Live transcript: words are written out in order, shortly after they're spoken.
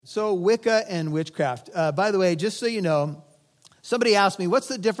So Wicca and witchcraft. By the way, just so you know, somebody asked me, what's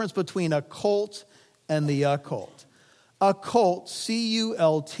the difference between a cult and the occult? A cult,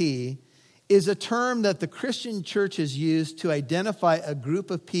 C-U-L-T, is a term that the Christian church has used to identify a group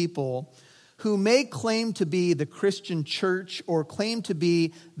of people who may claim to be the Christian church or claim to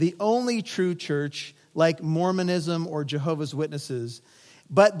be the only true church, like Mormonism or Jehovah's Witnesses,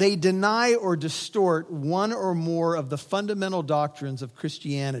 but they deny or distort one or more of the fundamental doctrines of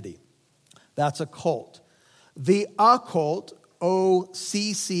Christianity. That's a cult. The occult, O-C-C-U-L-T,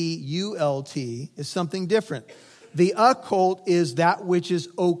 is something different. The occult is that which is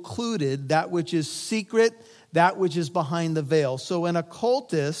occluded, that which is secret, that which is behind the veil. So an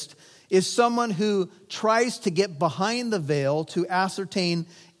occultist is someone who tries to get behind the veil to ascertain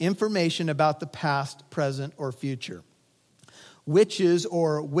information about the past, present, or future. Witches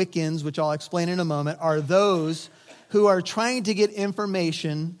or Wiccans, which I'll explain in a moment, are those who are trying to get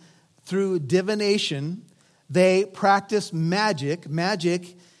information through divination. They practice magic.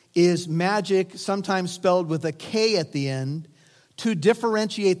 Magic is magic, sometimes spelled with a K at the end, to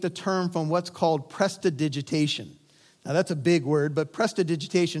differentiate the term from what's called prestidigitation. Now, that's a big word, but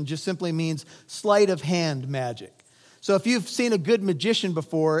prestidigitation just simply means sleight of hand magic. So if you've seen a good magician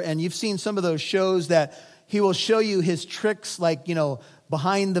before, and you've seen some of those shows that he will show you his tricks, like,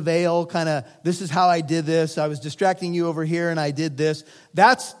 behind the veil, kind of, this is how I did this. I was distracting you over here, and I did this.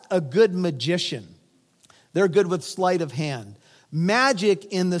 That's a good magician. They're good with sleight of hand. Magic,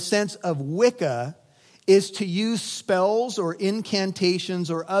 in the sense of Wicca, is to use spells or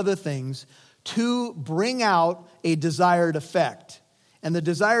incantations or other things to bring out a desired effect. And the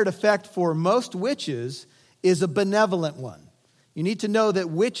desired effect for most witches is a benevolent one. You need to know that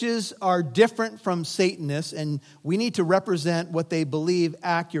witches are different from Satanists, and we need to represent what they believe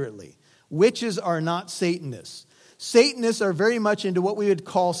accurately. Witches are not Satanists. Satanists are very much into what we would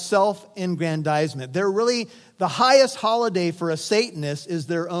call self-aggrandizement. They're really, the highest holiday for a Satanist is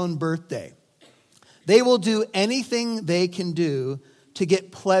their own birthday. They will do anything they can do to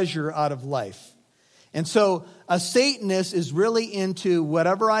get pleasure out of life. And so a Satanist is really into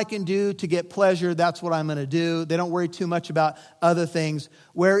whatever I can do to get pleasure, that's what I'm going to do. They don't worry too much about other things.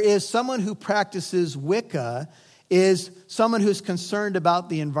 Whereas someone who practices Wicca is someone who's concerned about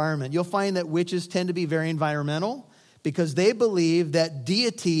the environment. You'll find that witches tend to be very environmental because they believe that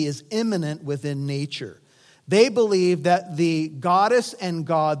deity is immanent within nature. They believe that the goddess and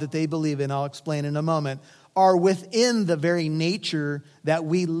God that they believe in, I'll explain in a moment, are within the very nature that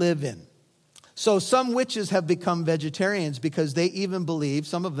we live in. So some witches have become vegetarians because they even believe,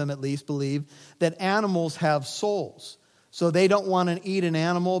 some of them at least believe, that animals have souls. So they don't want to eat an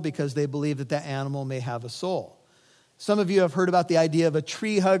animal because they believe that that animal may have a soul. Some of you have heard about the idea of a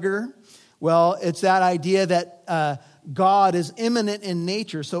tree hugger. Well, it's that idea that God is immanent in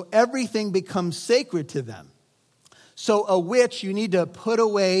nature, so everything becomes sacred to them. So a witch, you need to put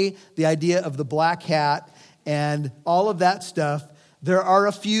away the idea of the black hat and all of that stuff. There are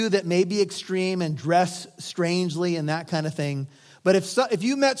a few that may be extreme and dress strangely and that kind of thing. But if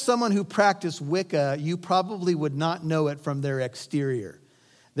you met someone who practiced Wicca, you probably would not know it from their exterior.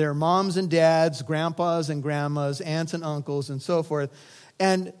 Their moms and dads, grandpas and grandmas, aunts and uncles, and so forth.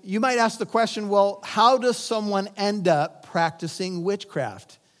 And you might ask the question, well, how does someone end up practicing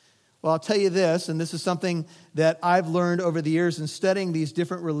witchcraft? Well, I'll tell you this, and this is something that I've learned over the years in studying these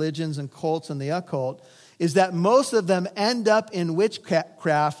different religions and cults and the occult, is that most of them end up in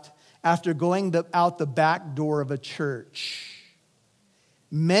witchcraft after going out the back door of a church.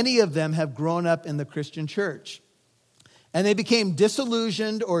 Many of them have grown up in the Christian church, and they became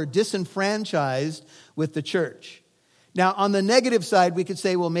disillusioned or disenfranchised with the church. Now, on the negative side, we could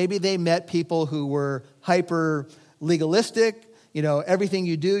say, well, maybe they met people who were hyper legalistic. Everything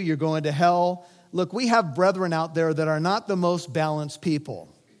you do, you're going to hell. Look, we have brethren out there that are not the most balanced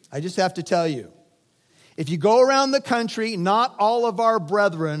people. I just have to tell you. If you go around the country, not all of our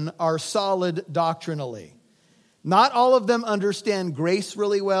brethren are solid doctrinally. Not all of them understand grace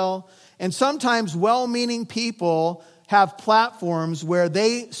really well. And sometimes well-meaning people have platforms where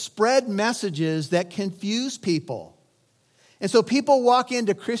they spread messages that confuse people. And so people walk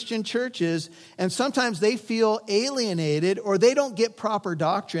into Christian churches and sometimes they feel alienated or they don't get proper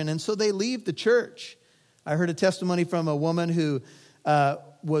doctrine, and so they leave the church. I heard a testimony from a woman who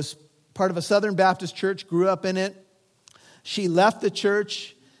was part of a Southern Baptist church, grew up in it. She left the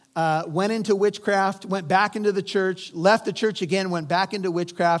church, went into witchcraft, went back into the church, left the church again, went back into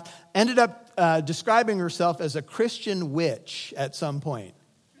witchcraft, ended up describing herself as a Christian witch at some point.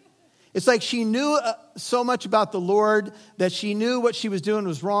 It's like she knew so much about the Lord that she knew what she was doing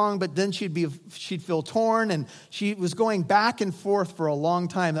was wrong, but then she'd feel torn, and she was going back and forth for a long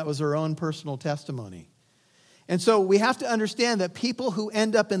time. That was her own personal testimony. And so we have to understand that people who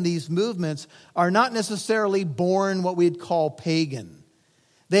end up in these movements are not necessarily born what we'd call pagan.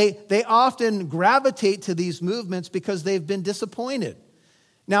 They often gravitate to these movements because they've been disappointed.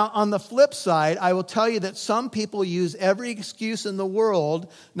 Now, on the flip side, I will tell you that some people use every excuse in the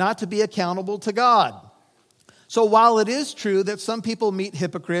world not to be accountable to God. So while it is true that some people meet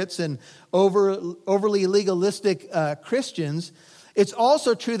hypocrites and overly legalistic Christians, it's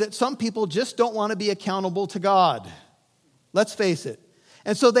also true that some people just don't want to be accountable to God. Let's face it.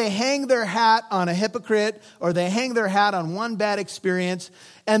 And so they hang their hat on a hypocrite, or they hang their hat on one bad experience,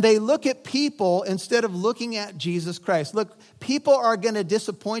 and they look at people instead of looking at Jesus Christ. Look, people are going to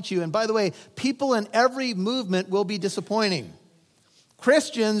disappoint you. And by the way, people in every movement will be disappointing.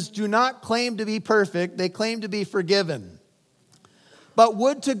 Christians do not claim to be perfect. They claim to be forgiven. But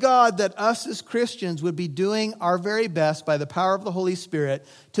would to God that us as Christians would be doing our very best by the power of the Holy Spirit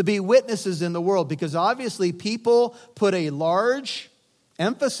to be witnesses in the world. Because obviously people put a large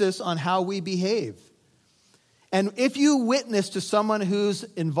emphasis on how we behave. And if you witness to someone who's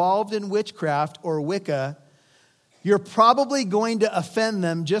involved in witchcraft or Wicca, you're probably going to offend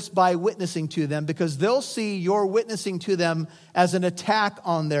them just by witnessing to them, because they'll see your witnessing to them as an attack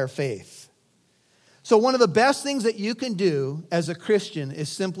on their faith. So one of the best things that you can do as a Christian is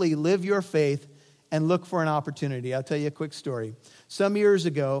simply live your faith and look for an opportunity. I'll tell you a quick story. Some years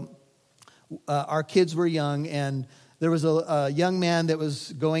ago, our kids were young, and there was a young man that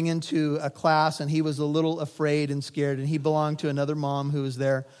was going into a class, and he was a little afraid and scared, and he belonged to another mom who was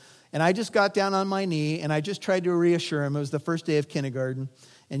there. And I just got down on my knee, and I just tried to reassure him. It was the first day of kindergarten,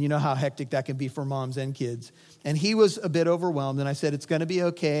 and you know how hectic that can be for moms and kids. And he was a bit overwhelmed, and I said, it's going to be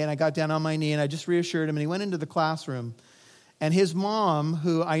okay. And I got down on my knee, and I just reassured him, and he went into the classroom. And his mom,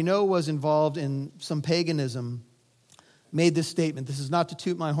 who I know was involved in some paganism, made this statement. This is not to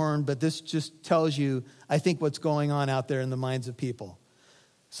toot my horn, but this just tells you, I think, what's going on out there in the minds of people.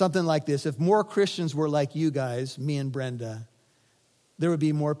 Something like this: if more Christians were like you guys, me and Brenda, there would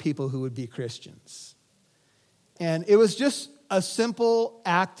be more people who would be Christians. And it was just a simple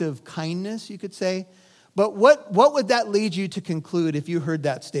act of kindness, you could say. But what would that lead you to conclude if you heard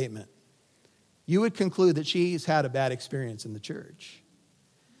that statement? You would conclude that she's had a bad experience in the church.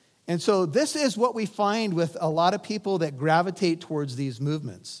 And so this is what we find with a lot of people that gravitate towards these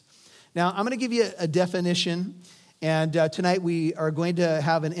movements. Now, I'm going to give you a definition. And tonight we are going to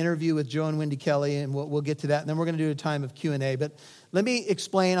have an interview with Joe and Wendy Kelly, and we'll get to that. And then we're going to do a time of Q&A. But let me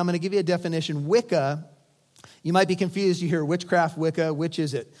explain. I'm going to give you a definition. Wicca, you might be confused. You hear witchcraft, Wicca. Which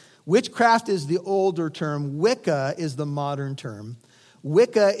is it? Witchcraft is the older term. Wicca is the modern term.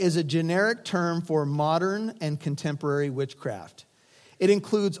 Wicca is a generic term for modern and contemporary witchcraft. It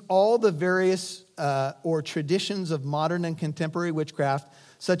includes all the various or traditions of modern and contemporary witchcraft,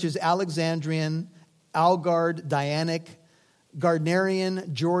 such as Alexandrian, Algard, Dianic,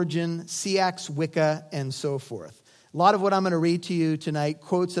 Gardnerian, Georgian, Seax, Wicca, and so forth. A lot of what I'm going to read to you tonight,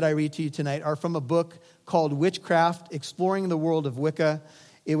 quotes that I read to you tonight, are from a book called Witchcraft, Exploring the World of Wicca.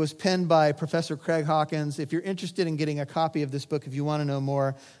 It was penned by Professor Craig Hawkins. If you're interested in getting a copy of this book, if you want to know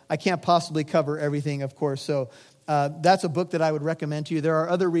more, I can't possibly cover everything, of course, so that's a book that I would recommend to you. There are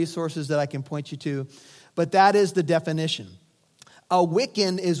other resources that I can point you to, but that is the definition. A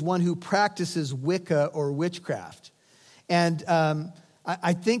Wiccan is one who practices Wicca or witchcraft. And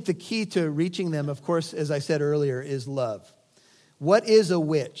I think the key to reaching them, of course, as I said earlier, is love. What is a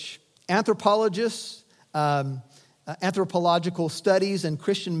witch? Anthropologists, anthropological studies, and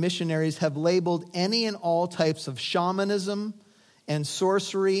Christian missionaries have labeled any and all types of shamanism and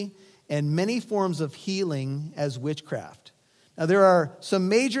sorcery and many forms of healing as witchcraft. Now, there are some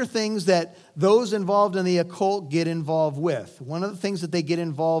major things that those involved in the occult get involved with. One of the things that they get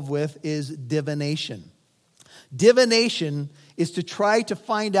involved with is divination. Divination is to try to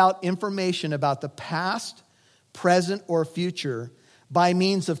find out information about the past, present, or future by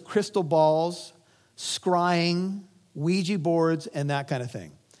means of crystal balls, scrying, Ouija boards, and that kind of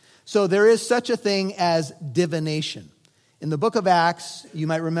thing. So there is such a thing as divination. In the book of Acts, you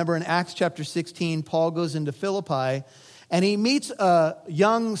might remember in Acts chapter 16, Paul goes into Philippi, and he meets a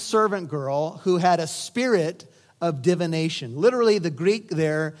young servant girl who had a spirit of divination. Literally, the Greek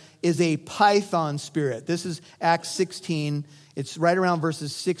there is a python spirit. This is Acts 16. It's right around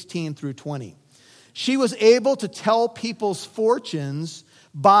verses 16 through 20. She was able to tell people's fortunes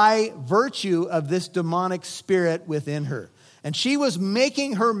by virtue of this demonic spirit within her. And she was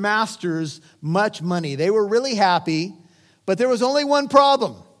making her masters much money. They were really happy, but there was only one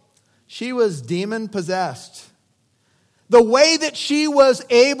problem. She was demon possessed. The way that she was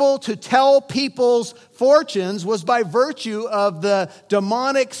able to tell people's fortunes was by virtue of the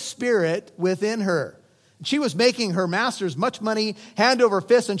demonic spirit within her. She was making her masters much money, hand over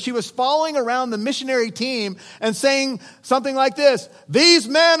fist, and she was following around the missionary team and saying something like this: "These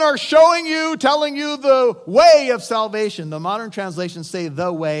men are showing you, telling you the way of salvation." The modern translations say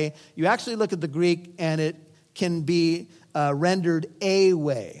 "the way." You actually look at the Greek and it can be rendered "a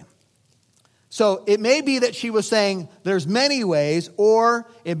way." So it may be that she was saying there's many ways, or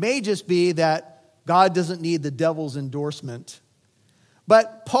it may just be that God doesn't need the devil's endorsement.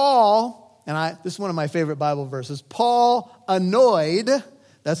 But Paul, and this is one of my favorite Bible verses, Paul annoyed,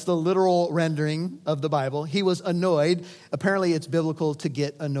 that's the literal rendering of the Bible. He was annoyed. Apparently it's biblical to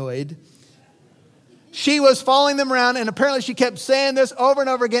get annoyed. She was following them around, and apparently she kept saying this over and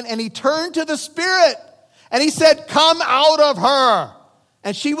over again, and he turned to the Spirit, and he said, "Come out of her."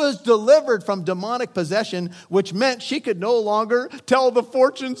 And she was delivered from demonic possession, which meant she could no longer tell the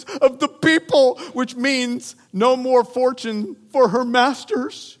fortunes of the people, which means no more fortune for her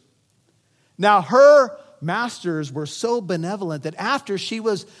masters. Now, her masters were so benevolent that after she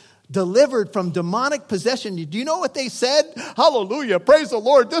was delivered from demonic possession, do you know what they said? "Hallelujah, praise the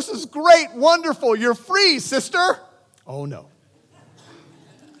Lord, this is great, wonderful, you're free, sister." Oh, no.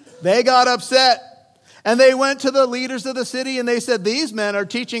 They got upset. And they went to the leaders of the city and they said, "These men are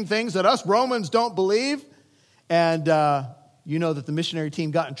teaching things that us Romans don't believe." And you know that the missionary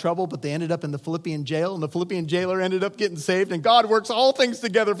team got in trouble, but they ended up in the Philippian jail, and the Philippian jailer ended up getting saved, and God works all things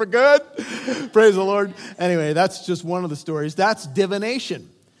together for good. Praise the Lord. Anyway, that's just one of the stories. That's divination.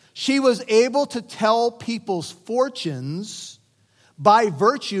 She was able to tell people's fortunes by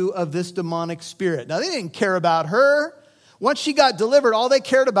virtue of this demonic spirit. Now, they didn't care about her. Once she got delivered, all they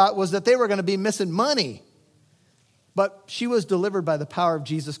cared about was that they were going to be missing money. But she was delivered by the power of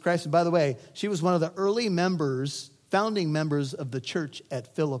Jesus Christ. And by the way, she was one of the early members, founding members of the church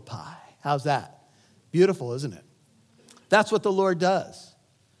at Philippi. How's that? Beautiful, isn't it? That's what the Lord does.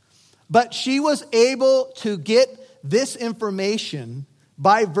 But she was able to get this information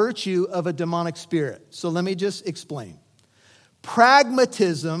by virtue of a demonic spirit. So let me just explain.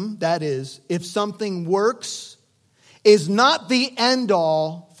 Pragmatism, that is, if something works, is not the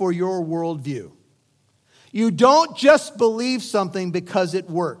end-all for your worldview. You don't just believe something because it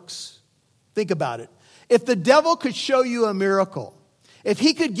works. Think about it. If the devil could show you a miracle, if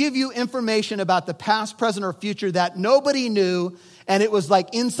he could give you information about the past, present, or future that nobody knew, and it was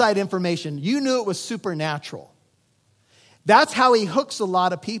like inside information, you knew it was supernatural. That's how he hooks a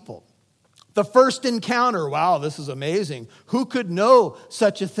lot of people. The first encounter, wow, this is amazing. Who could know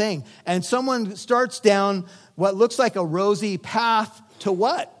such a thing? And someone starts down what looks like a rosy path to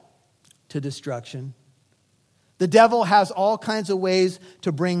what? To destruction. The devil has all kinds of ways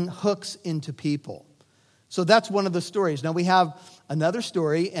to bring hooks into people. So that's one of the stories. Now we have another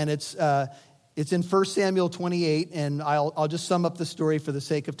story, and it's in 1 Samuel 28, and I'll just sum up the story for the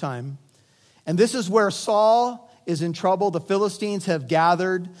sake of time. And this is where Saul is in trouble. The Philistines have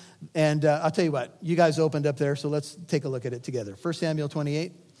gathered, and I'll tell you what, you guys opened up there, so let's take a look at it together. 1 Samuel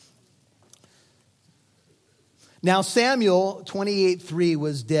 28. Now Samuel 28:3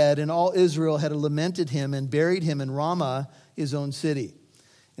 was dead, and all Israel had lamented him and buried him in Ramah, his own city.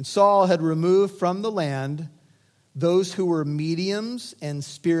 And Saul had removed from the land those who were mediums and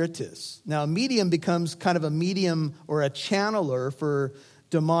spiritists. Now a medium becomes kind of a medium or a channeler for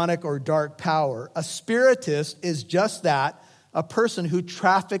demonic or dark power. A spiritist is just that, a person who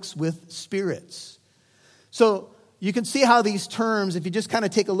traffics with spirits. So you can see how these terms, if you just kind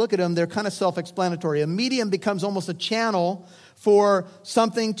of take a look at them, they're kind of self-explanatory. A medium becomes almost a channel for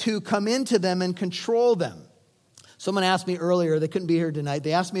something to come into them and control them. Someone asked me earlier, they couldn't be here tonight,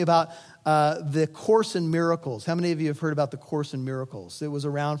 they asked me about the Course in Miracles. How many of you have heard about the Course in Miracles? It was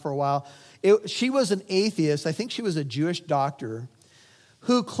around for a while. She was an atheist. I think she was a Jewish doctor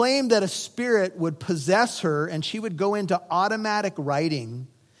who claimed that a spirit would possess her and she would go into automatic writing.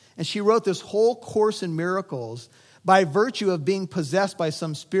 And she wrote this whole Course in Miracles by virtue of being possessed by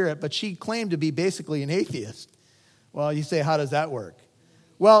some spirit, but she claimed to be basically an atheist. Well, you say, how does that work?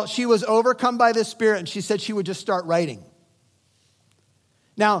 Well, she was overcome by this spirit, and she said she would just start writing.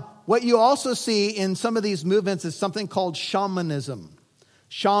 Now, what you also see in some of these movements is something called shamanism.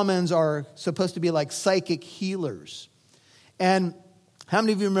 Shamans are supposed to be like psychic healers. And how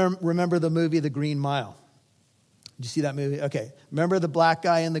many of you remember the movie The Green Mile? Did you see that movie? Okay. Remember the black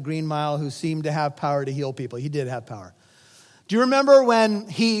guy in The Green Mile who seemed to have power to heal people? He did have power. Do you remember when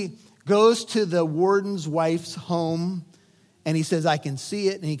he goes to the warden's wife's home and he says, I can see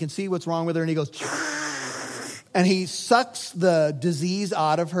it, and he can see what's wrong with her, and he goes, and he sucks the disease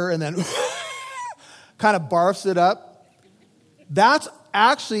out of her and then kind of barfs it up. That's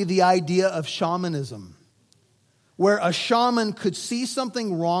actually the idea of shamanism, where a shaman could see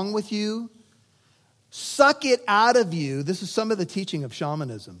something wrong with you, suck it out of you. This is some of the teaching of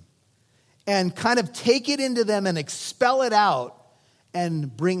shamanism. And kind of take it into them and expel it out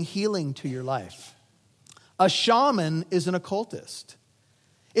and bring healing to your life. A shaman is an occultist.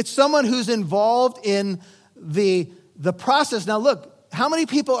 It's someone who's involved in the process. Now look, how many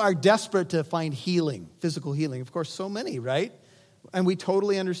people are desperate to find healing, physical healing? Of course, so many, right? And we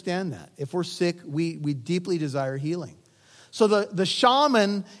totally understand that. If we're sick, we deeply desire healing. So the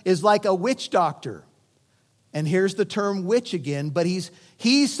shaman is like a witch doctor. And here's the term witch again, but he's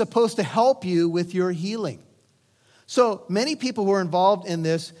supposed to help you with your healing. So many people who are involved in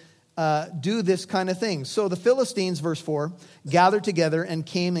this do this kind of thing. So the Philistines, verse 4, gathered together and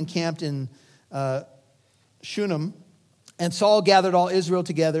came and camped in Shunem. And Saul gathered all Israel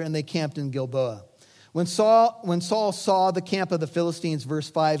together, and they camped in Gilboa. When Saul saw the camp of the Philistines, verse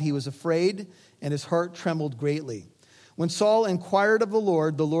 5, he was afraid, and his heart trembled greatly. When Saul inquired of the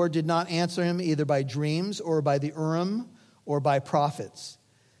Lord did not answer him either by dreams or by the Urim or by prophets.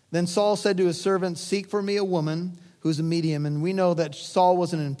 Then Saul said to his servants, seek for me a woman who's a medium. And we know that Saul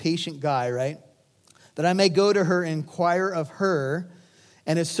was an impatient guy, right? That I may go to her and inquire of her.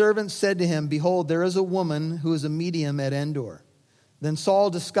 And his servants said to him, behold, there is a woman who is a medium at Endor. Then Saul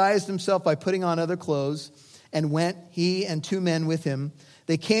disguised himself by putting on other clothes and went, he and 2 men with him.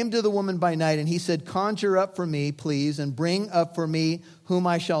 They came to the woman by night, and he said, conjure up for me, please, and bring up for me whom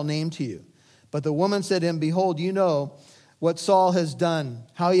I shall name to you. But the woman said to him, behold, you know what Saul has done,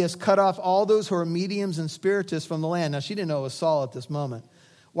 how he has cut off all those who are mediums and spiritists from the land. Now, she didn't know it was Saul at this moment.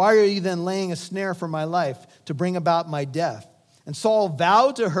 Why are you then laying a snare for my life to bring about my death? And Saul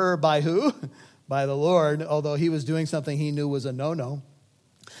vowed to her by who? By the Lord, although he was doing something he knew was a no-no.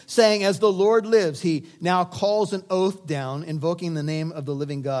 Saying, as the Lord lives, he now calls an oath down, invoking the name of the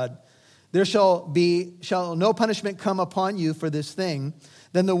living God. There shall no punishment come upon you for this thing.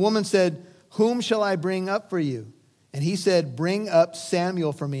 Then the woman said, whom shall I bring up for you? And he said, bring up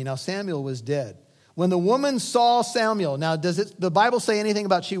Samuel for me. Now Samuel was dead. When the woman saw Samuel, now does the Bible say anything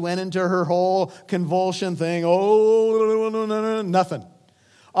about she went into her whole convulsion thing? Oh, nothing.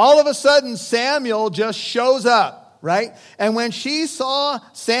 All of a sudden, Samuel just shows up, right? And when she saw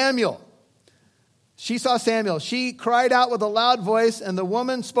Samuel, she cried out with a loud voice, and the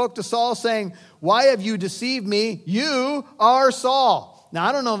woman spoke to Saul, saying, why have you deceived me? You are Saul. Now,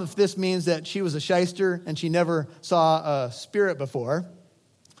 I don't know if this means that she was a shyster and she never saw a spirit before,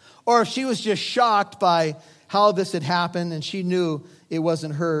 or if she was just shocked by how this had happened and she knew it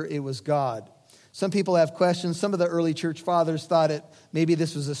wasn't her, it was God. Some people have questions. Some of the early church fathers thought maybe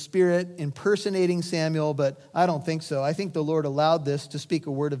this was a spirit impersonating Samuel, but I don't think so. I think the Lord allowed this to speak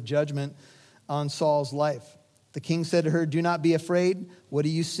a word of judgment on Saul's life. The king said to her, do not be afraid. What do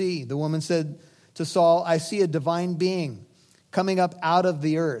you see? The woman said to Saul, I see a divine being coming up out of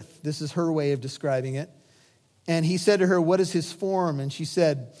the earth. This is her way of describing it. And he said to her, what is his form? And she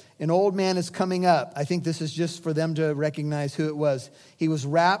said, an old man is coming up. I think this is just for them to recognize who it was. He was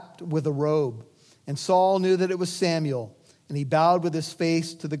wrapped with a robe. And Saul knew that it was Samuel. And he bowed with his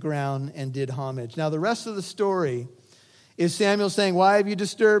face to the ground and did homage. Now the rest of the story is Samuel saying, why have you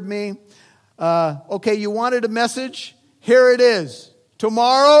disturbed me? Okay, you wanted a message? Here it is.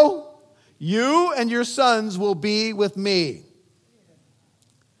 Tomorrow, you and your sons will be with me.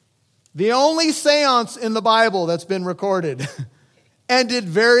 The only seance in the Bible that's been recorded ended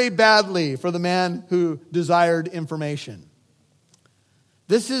very badly for the man who desired information.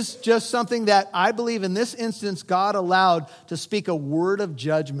 This is just something that I believe in this instance God allowed to speak a word of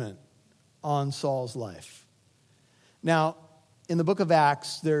judgment on Saul's life. Now, in the book of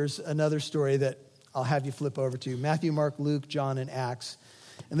Acts, there's another story that I'll have you flip over to. Matthew, Mark, Luke, John, and Acts.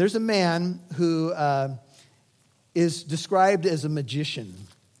 And there's a man who is described as a magician.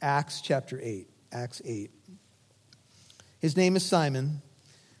 Acts chapter 8. Acts 8. His name is Simon.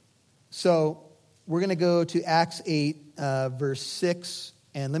 So we're going to go to Acts 8, verse 6.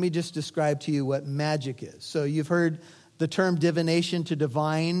 And let me just describe to you what magic is. So you've heard the term divination, to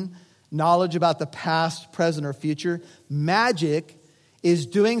divine knowledge about the past, present, or future. Magic is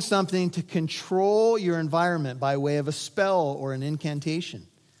doing something to control your environment by way of a spell or an incantation.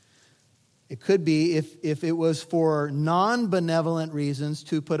 It could be, if it was for non-benevolent reasons,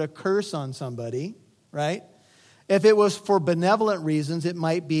 to put a curse on somebody, right? If it was for benevolent reasons, it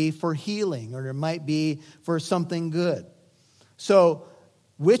might be for healing, or it might be for something good. So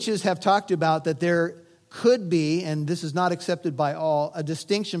witches have talked about that there could be, and this is not accepted by all, a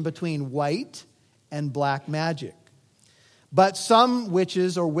distinction between white and black magic. But some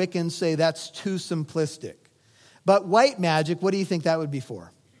witches or Wiccans say that's too simplistic. But white magic, what do you think that would be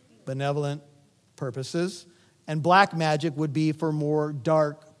for? Benevolent purposes. And black magic would be for more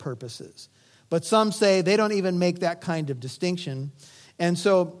dark purposes. But some say they don't even make that kind of distinction. And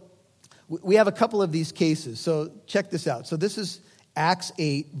so we have a couple of these cases. So check this out. So this is Acts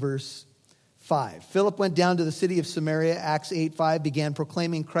 8, verse 5. Philip went down to the city of Samaria, Acts 8:5, began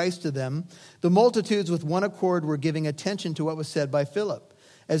proclaiming Christ to them. The multitudes with one accord were giving attention to what was said by Philip,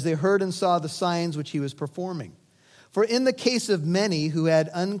 as they heard and saw the signs which he was performing. For in the case of many who had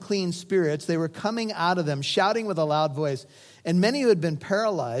unclean spirits, they were coming out of them, shouting with a loud voice, and many who had been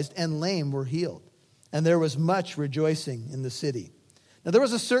paralyzed and lame were healed. And there was much rejoicing in the city. Now there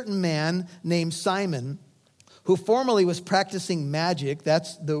was a certain man named Simon, who formerly was practicing magic.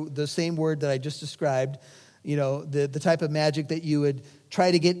 That's the same word that I just described. You know, the type of magic that you would try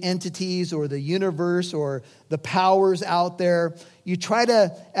to get entities or the universe or the powers out there. You try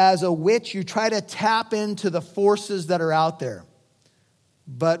to, as a witch, you try to tap into the forces that are out there.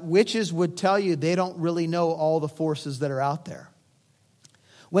 But witches would tell you they don't really know all the forces that are out there.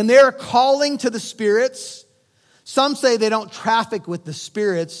 When they're calling to the spirits, some say they don't traffic with the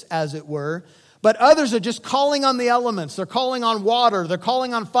spirits, as it were. But others are just calling on the elements. They're calling on water. They're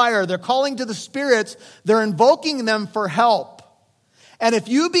calling on fire. They're calling to the spirits. They're invoking them for help. And if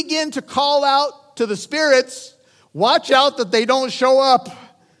you begin to call out to the spirits, watch out that they don't show up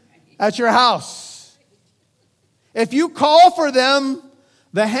at your house. If you call for them,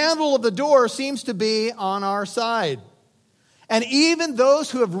 the handle of the door seems to be on our side. And even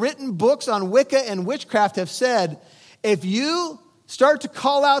those who have written books on Wicca and witchcraft have said, if you start to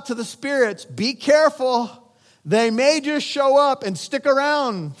call out to the spirits, be careful. They may just show up and stick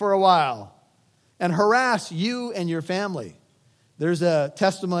around for a while and harass you and your family. There's a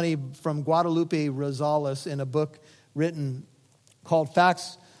testimony from Guadalupe Rosales in a book written called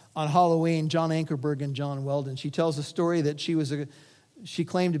Facts on Halloween, John Ankerberg and John Weldon. She tells a story that she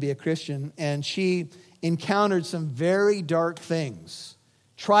claimed to be a Christian, and she encountered some very dark things.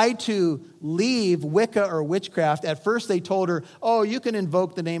 Tried to leave Wicca or witchcraft. At first they told her, oh, you can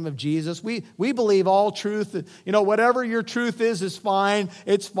invoke the name of Jesus. We believe all truth. You know, whatever your truth is fine.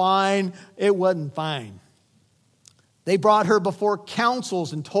 It's fine. It wasn't fine. They brought her before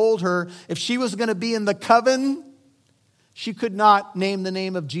councils and told her if she was going to be in the coven, she could not name the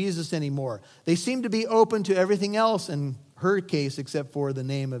name of Jesus anymore. They seemed to be open to everything else in her case except for the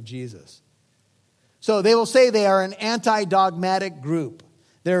name of Jesus. So they will say they are an anti-dogmatic group.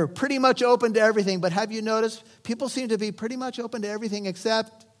 They're pretty much open to everything, but have you noticed people seem to be pretty much open to everything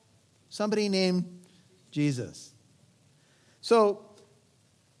except somebody named Jesus. So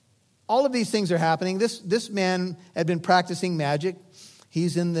all of these things are happening. This man had been practicing magic. He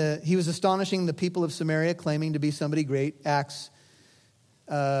was astonishing the people of Samaria, claiming to be somebody great. Acts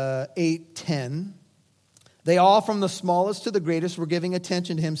 8:10. They all, from the smallest to the greatest, were giving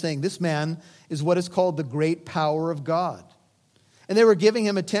attention to him, saying, this man is what is called the great power of God. And they were giving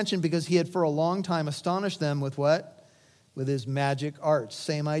him attention because he had for a long time astonished them with what? With his magic arts.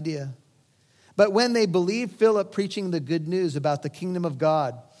 Same idea. But when they believed Philip preaching the good news about the kingdom of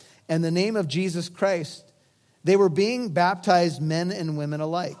God and the name of Jesus Christ, they were being baptized, men and women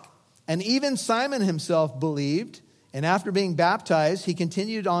alike. And even Simon himself believed, and after being baptized, he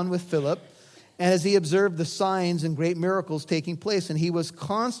continued on with Philip, and as he observed the signs and great miracles taking place, and he was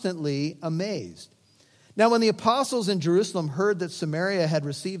constantly amazed. Now, when the apostles in Jerusalem heard that Samaria had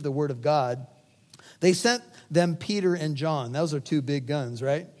received the word of God, they sent them Peter and John. Those are two big guns,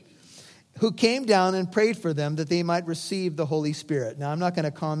 right? Who came down and prayed for them that they might receive the Holy Spirit. Now, I'm not going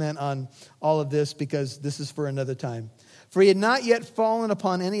to comment on all of this because this is for another time. For he had not yet fallen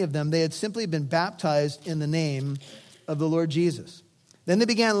upon any of them. They had simply been baptized in the name of the Lord Jesus. Then they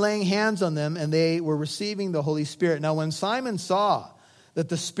began laying hands on them, and they were receiving the Holy Spirit. Now, when Simon saw that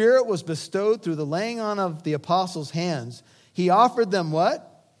the Spirit was bestowed through the laying on of the apostles' hands, he offered them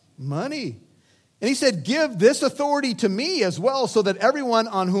what? Money. And he said, give this authority to me as well, so that everyone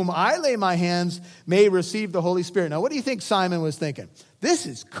on whom I lay my hands may receive the Holy Spirit. Now, what do you think Simon was thinking? This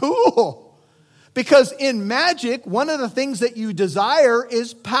is cool. Because in magic, one of the things that you desire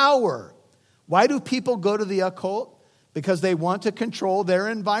is power. Why do people go to the occult? Because they want to control their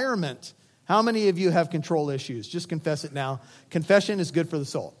environment. How many of you have control issues? Just confess it now. Confession is good for the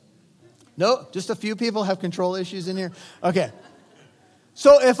soul. No, just a few people have control issues in here. Okay.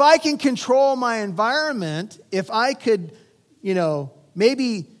 So if I can control my environment, if I could,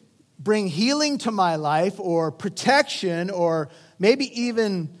 maybe bring healing to my life or protection or maybe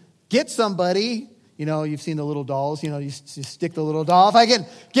even get somebody, You've seen the little dolls. You stick the little doll. If I can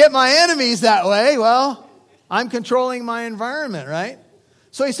get my enemies that way, well, I'm controlling my environment, right?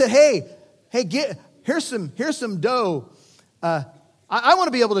 So he said, hey, here's some dough. I want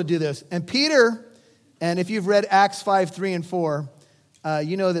to be able to do this. And Peter, and if you've read Acts 5, 3, and 4,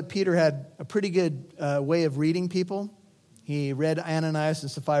 you know that Peter had a pretty good way of reading people. He read Ananias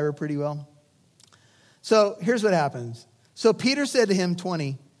and Sapphira pretty well. So here's what happens. So Peter said to him,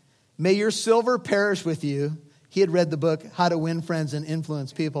 20, may your silver perish with you. He had read the book, How to Win Friends and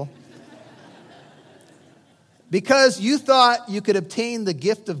Influence People. Because you thought you could obtain the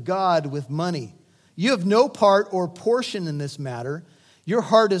gift of God with money. You have no part or portion in this matter. Your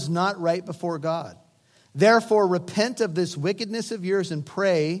heart is not right before God. Therefore, repent of this wickedness of yours and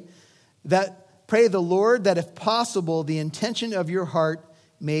pray the Lord that if possible, the intention of your heart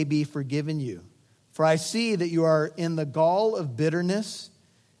may be forgiven you. For I see that you are in the gall of bitterness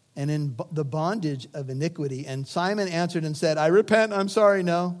and in the bondage of iniquity. And Simon answered and said, I repent, I'm sorry,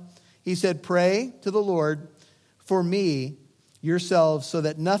 no. He said, pray to the Lord for me yourselves so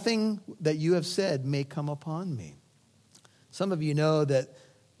that nothing that you have said may come upon me. Some of you know that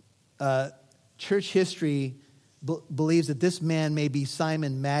church history believes that this man may be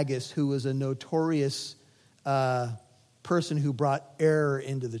Simon Magus, who was a notorious person who brought error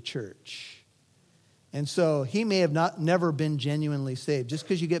into the church. And so he may have never been genuinely saved. Just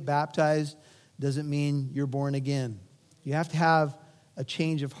because you get baptized doesn't mean you're born again. You have to have a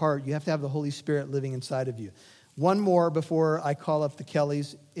change of heart. You have to have the Holy Spirit living inside of you. One more before I call up the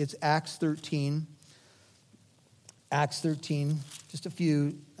Kellys. It's Acts 13. Acts 13, just a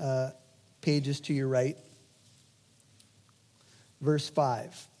few pages to your right. Verse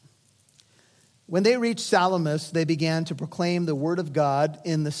 5. When they reached Salamis, they began to proclaim the word of God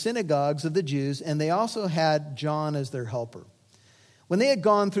in the synagogues of the Jews, and they also had John as their helper. When they had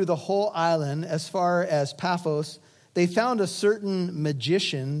gone through the whole island as far as Paphos, they found a certain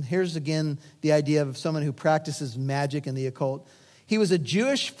magician. Here's again the idea of someone who practices magic and the occult. He was a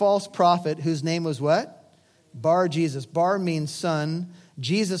Jewish false prophet whose name was what? Bar Jesus. Bar means son.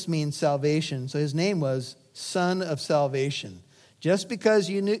 Jesus means salvation. So his name was Son of Salvation. Just because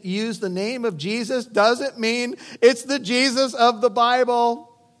you use the name of Jesus doesn't mean it's the Jesus of the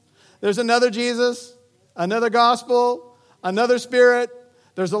Bible. There's another Jesus, another gospel, another spirit.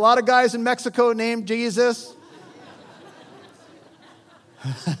 There's a lot of guys in Mexico named Jesus.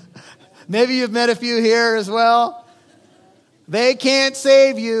 Maybe you've met a few here as well. They can't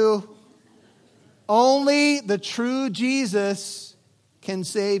save you. Only the true Jesus can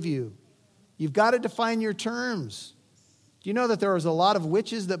save you. You've got to define your terms. Do you know that there was a lot of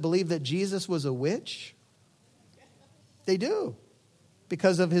witches that believe that Jesus was a witch? They do,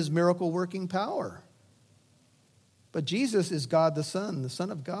 because of his miracle working power. But Jesus is God the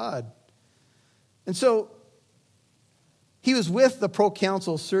Son of God. And so he was with the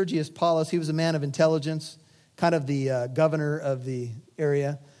proconsul Sergius Paulus. He was a man of intelligence, kind of the governor of the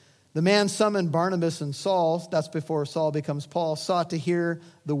area. The man summoned Barnabas and Saul, that's before Saul becomes Paul, sought to hear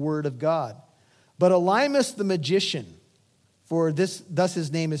the word of God. But Elymas the magician, for thus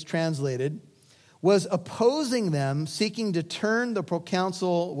his name is translated, was opposing them, seeking to turn the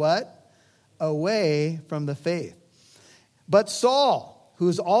proconsul, what? Away from the faith. But Saul, who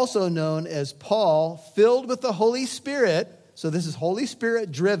is also known as Paul, filled with the Holy Spirit, so this is Holy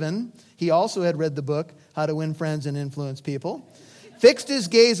Spirit driven. He also had read the book, How to Win Friends and Influence People. Fixed his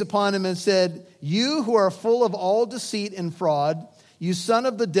gaze upon him and said, you who are full of all deceit and fraud, you son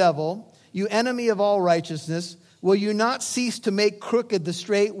of the devil, you enemy of all righteousness, will you not cease to make crooked the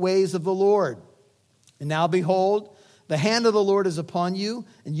straight ways of the Lord? And now behold, the hand of the Lord is upon you,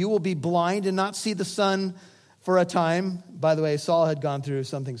 and you will be blind and not see the sun for a time. By the way, Saul had gone through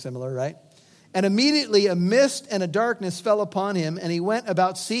something similar, right? And immediately a mist and a darkness fell upon him, and he went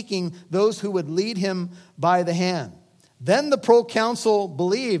about seeking those who would lead him by the hand. Then the proconsul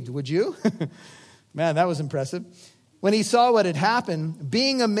believed, would you? Man, that was impressive. When he saw what had happened,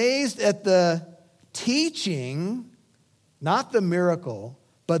 being amazed at the teaching, not the miracle,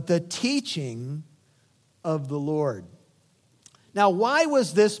 but the teaching of the Lord. Now, why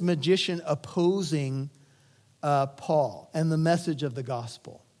was this magician opposing Paul and the message of the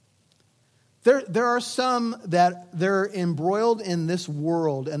gospel? There are some that they're embroiled in this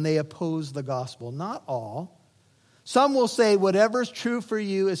world and they oppose the gospel. Not all. Some will say whatever's true for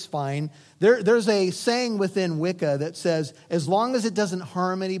you is fine. There's a saying within Wicca that says, as long as it doesn't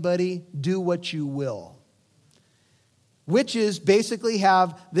harm anybody, do what you will. Witches basically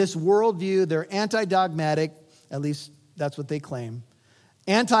have this worldview. They're anti-dogmatic, at least that's what they claim.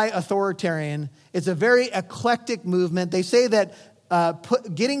 Anti-authoritarian. It's a very eclectic movement. They say that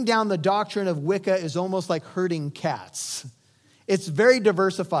getting down the doctrine of Wicca is almost like herding cats. It's very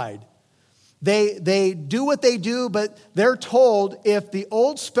diversified. They do what they do, but they're told if the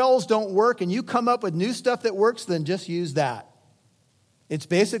old spells don't work and you come up with new stuff that works, then just use that. It's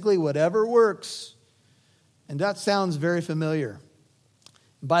basically whatever works. And that sounds very familiar.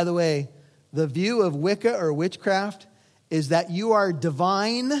 By the way, the view of Wicca or witchcraft is that you are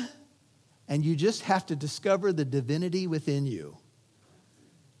divine and you just have to discover the divinity within you.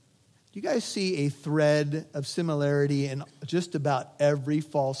 Do you guys see a thread of similarity in just about every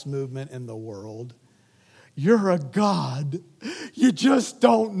false movement in the world? You're a god. You just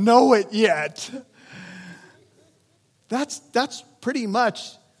don't know it yet. That's pretty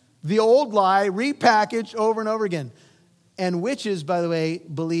much the old lie repackaged over and over again. And witches, by the way,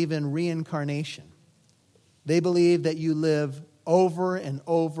 believe in reincarnation. They believe that you live over and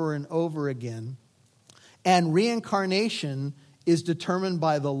over and over again. And reincarnation is determined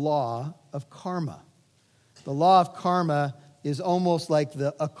by the law of karma. The law of karma is almost like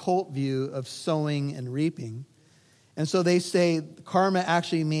the occult view of sowing and reaping. And so they say karma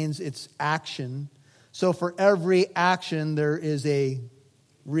actually means it's action. So for every action, there is a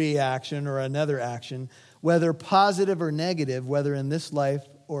reaction or another action, whether positive or negative, whether in this life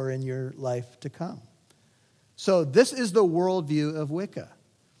or in your life to come. So this is the worldview of Wicca.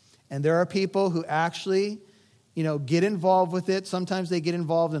 And there are people who actually, get involved with it. Sometimes they get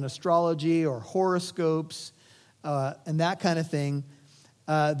involved in astrology or horoscopes and that kind of thing.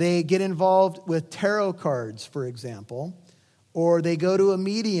 They get involved with tarot cards, for example, or they go to a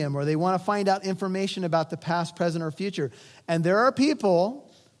medium, or they want to find out information about the past, present, or future. And there are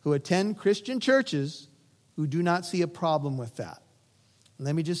people who attend Christian churches who do not see a problem with that. And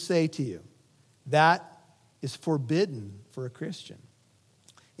let me just say to you, that is forbidden for a Christian.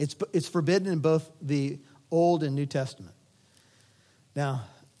 It's forbidden in both the Old and New Testament. Now,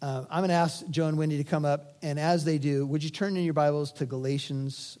 I'm going to ask Joe and Wendy to come up, and as they do, would you turn in your Bibles to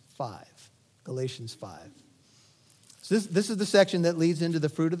Galatians 5? Galatians 5. So this is the section that leads into the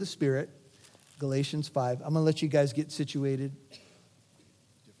fruit of the Spirit, Galatians 5. I'm going to let you guys get situated.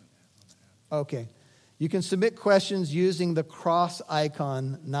 Okay. You can submit questions using the cross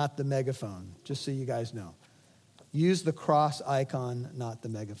icon, not the megaphone, just so you guys know. Use the cross icon, not the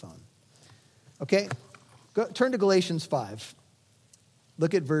megaphone. Okay? Turn to Galatians 5.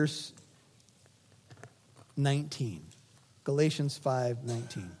 Look at verse 19. Galatians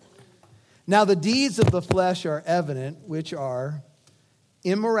 5:19. Now the deeds of the flesh are evident, which are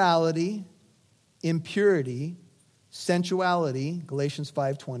immorality, impurity, sensuality, Galatians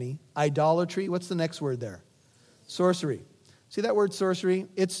 5:20, idolatry, what's the next word there? Sorcery. See that word sorcery?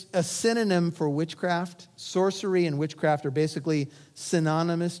 It's a synonym for witchcraft. Sorcery and witchcraft are basically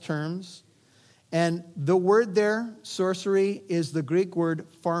synonymous terms. And the word there, sorcery, is the Greek word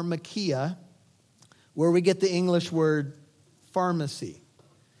pharmakia, where we get the English word pharmacy.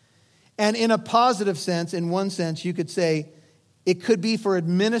 And in a positive sense, in one sense, you could say it could be for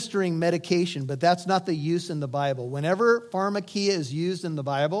administering medication, but that's not the use in the Bible. Whenever pharmakia is used in the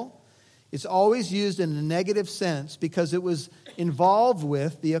Bible, it's always used in a negative sense because it was involved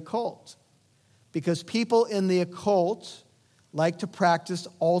with the occult. Because people in the occult like to practice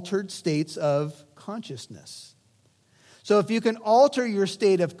altered states of consciousness. So if you can alter your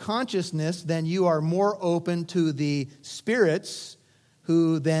state of consciousness, then you are more open to the spirits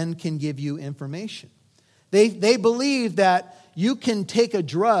who then can give you information. They believe that you can take a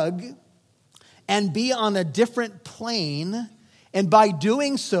drug and be on a different plane, and by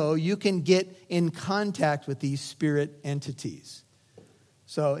doing so, you can get in contact with these spirit entities.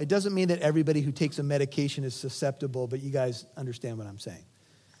 So it doesn't mean that everybody who takes a medication is susceptible, but you guys understand what I'm saying.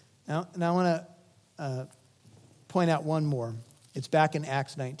 Now I want to point out one more. It's back in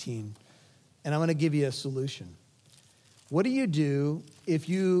Acts 19, and I'm going to give you a solution. What do you do if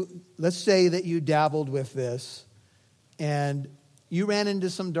let's say that you dabbled with this, and you ran into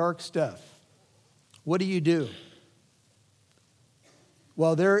some dark stuff? What do you do?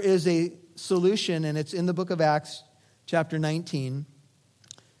 Well, there is a solution, and it's in the book of Acts, chapter 19.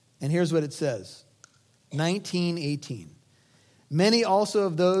 And here's what it says. 19:18. Many also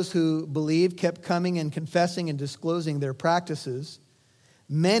of those who believed kept coming and confessing and disclosing their practices.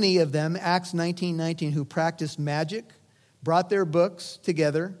 Many of them, Acts 19:19, who practiced magic, brought their books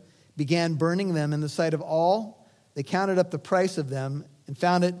together, began burning them in the sight of all. They counted up the price of them and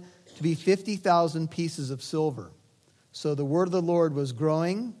found it to be 50,000 pieces of silver. So the word of the Lord was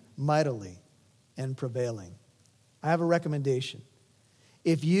growing mightily and prevailing. I have a recommendation.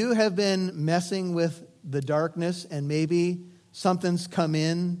 If you have been messing with the darkness and maybe something's come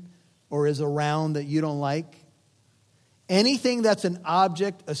in or is around that you don't like, Anything that's an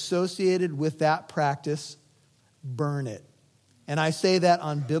object associated with that practice, burn it. And I say that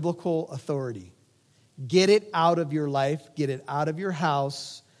on biblical authority. Get it out of your life. Get it out of your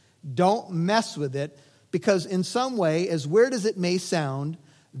house. Don't mess with it, because in some way, as weird as it may sound,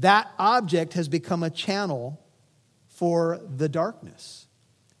 that object has become a channel for the darkness.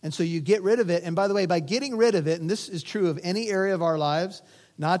 And so you get rid of it. And by the way, by getting rid of it, and this is true of any area of our lives,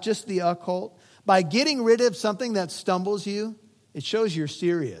 not just the occult, by getting rid of something that stumbles you, it shows you're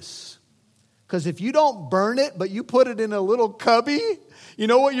serious. Because if you don't burn it, but you put it in a little cubby, you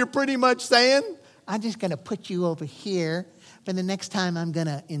know what you're pretty much saying? I'm just going to put you over here, but the next time I'm going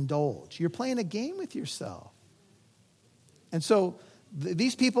to indulge. You're playing a game with yourself. And so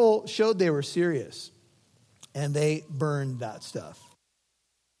these people showed they were serious, and they burned that stuff.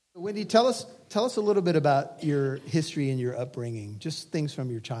 Wendy, tell us a little bit about your history and your upbringing, just things from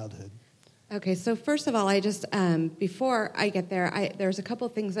your childhood. Okay, so first of all, I just, before I get there, there's a couple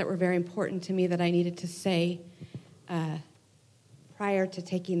of things that were very important to me that I needed to say prior to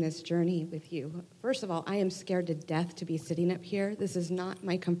taking this journey with you. First of all, I am scared to death to be sitting up here. This is not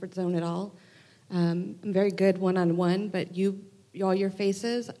my comfort zone at all. I'm very good one-on-one, but all your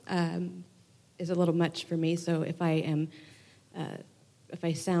faces is a little much for me, so if I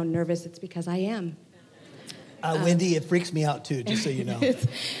sound nervous, it's because I am. Wendy, it freaks me out too, just so you know.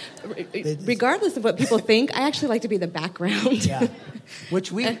 Regardless of what people think, I actually like to be the background. Yeah,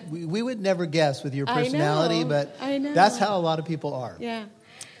 which we would never guess with your personality, but that's how a lot of people are. Yeah.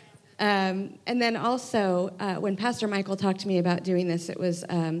 And then also, when Pastor Michael talked to me about doing this, it was,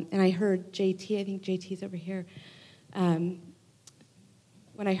 and I heard JT, I think JT's over here.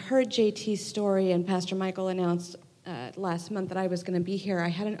 When I heard JT's story and Pastor Michael announced last month that I was going to be here, I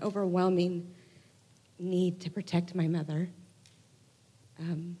had an overwhelming need to protect my mother.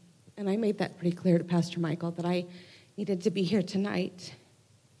 And I made that pretty clear to Pastor Michael, that I needed to be here tonight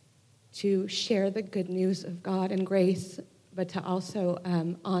to share the good news of God and grace, but to also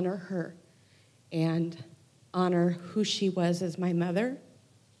honor her and honor who she was as my mother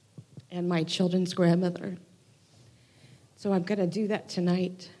and my children's grandmother. So I'm going to do that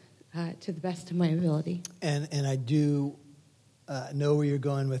tonight to the best of my ability. And I do know where you're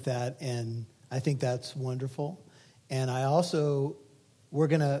going with that, and I think that's wonderful. And I also, we're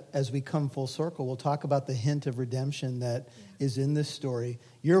going to, as we come full circle, we'll talk about the hint of redemption that is in this story.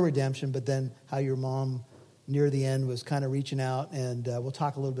 Your redemption, but then how your mom near the end was kind of reaching out, and we'll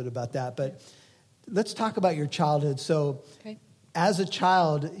talk a little bit about that. But let's talk about your childhood. So as a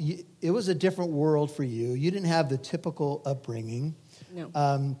child, it was a different world for you. You didn't have the typical upbringing.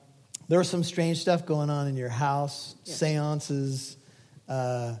 No. There was some strange stuff going on in your house, seances.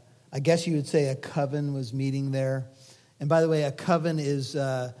 I guess you would say a coven was meeting there. And by the way, a coven is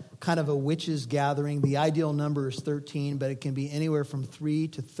kind of a witches' gathering. The ideal number is 13, but it can be anywhere from 3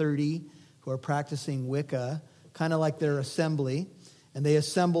 to 30 who are practicing Wicca, kind of like their assembly. And they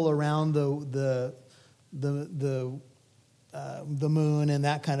assemble around the moon and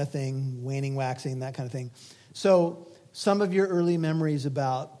that kind of thing, waning, waxing, that kind of thing. So some of your early memories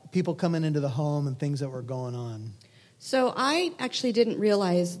about people coming into the home and things that were going on. So I actually didn't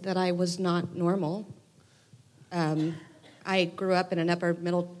realize that I was not normal. I grew up in an upper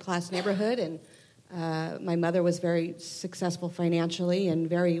middle class neighborhood, and my mother was very successful financially and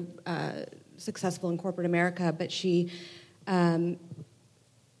very successful in corporate America. But I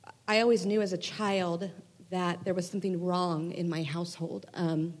always knew as a child that there was something wrong in my household.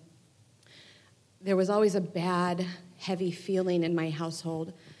 There was always a bad, heavy feeling in my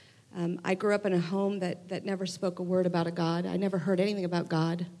household. I grew up in a home that never spoke a word about a God. I never heard anything about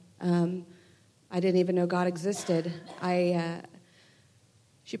God. I didn't even know God existed.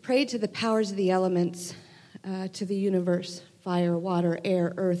 She prayed to the powers of the elements, to the universe, fire, water,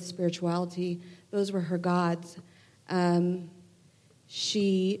 air, earth, spirituality. Those were her gods.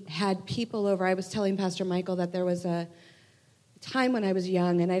 She had people over. I was telling Pastor Michael that there was a time when I was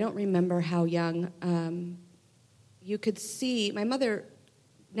young, and I don't remember how young. You could see, my mother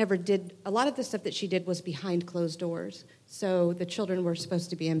never did, a lot of the stuff that she did was behind closed doors. So the children were supposed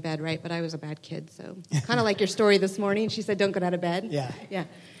to be in bed, right? But I was a bad kid, so kind of like your story this morning. She said, don't get out of bed. Yeah.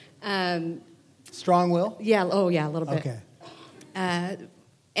 Strong will? Yeah, a little bit. Okay.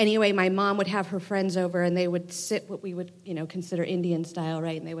 Anyway, my mom would have her friends over, and they would sit what we would, consider Indian style,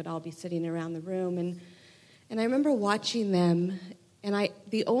 right? And they would all be sitting around the room. And I remember watching them, and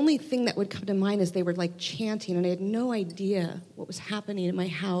the only thing that would come to mind is they were like chanting, and I had no idea what was happening in my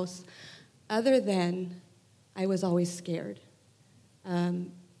house, other than I was always scared.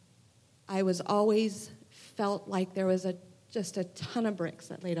 I was always felt like there was just a ton of bricks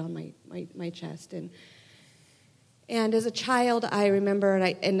that laid on my chest, And as a child, I remember,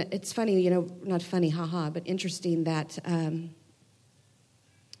 and it's funny, not funny, haha, but interesting that,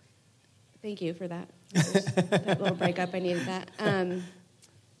 thank you for that. That little breakup, I needed that.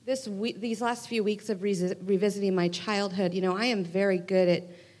 These last few weeks of revisiting my childhood, I am very good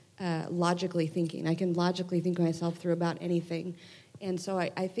at logically thinking. I can logically think myself through about anything. And so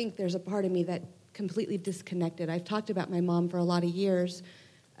I think there's a part of me that completely disconnected. I've talked about my mom for a lot of years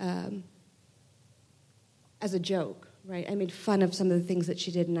as a joke, right? I made fun of some of the things that she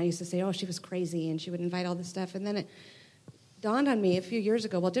did, and I used to say, oh, she was crazy, and she would invite all this stuff. And then it dawned on me a few years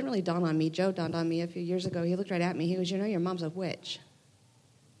ago. Well, it didn't really dawn on me. Joe dawned on me a few years ago. He looked right at me. He goes, your mom's a witch.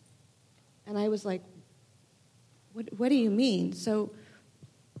 And I was like, what do you mean? So,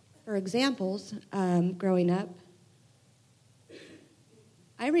 for examples, growing up,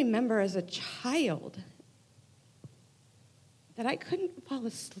 I remember as a child that I couldn't fall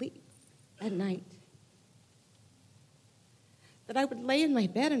asleep at night. That I would lay in my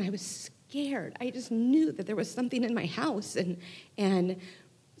bed and I was scared. I just knew that there was something in my house and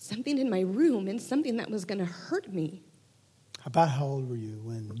something in my room and something that was going to hurt me. About how old were you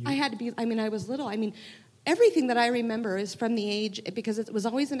when you... I was little. Everything that I remember is from the age, because it was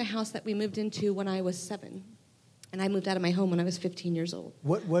always in a house that we moved into when I was 7. And I moved out of my home when I was 15 years old.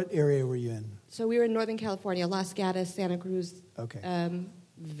 What area were you in? So we were in Northern California, Los Gatos, Santa Cruz. Okay.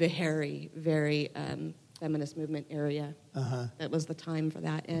 Very, very feminist movement area. Uh-huh. That was the time for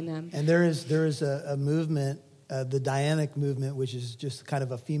that. And there is a movement, the Dianic movement, which is just kind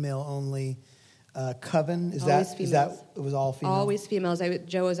of a female-only coven. Is that it was all female? Always females.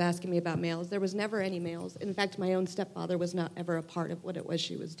 Joe was asking me about males. There was never any males. In fact, my own stepfather was not ever a part of what it was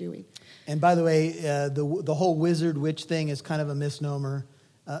she was doing. And by the way, the whole wizard witch thing is kind of a misnomer.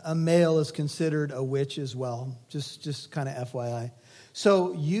 A male is considered a witch as well. Just kind of FYI.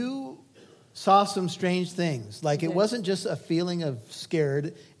 So you saw some strange things. Like it wasn't just a feeling of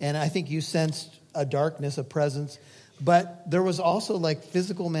scared, and I think you sensed a darkness, a presence. But there was also like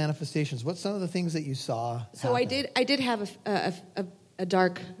physical manifestations. What's some of the things that you saw? So happen? I did have a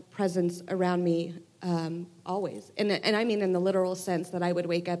dark presence around me always, and I mean in the literal sense that I would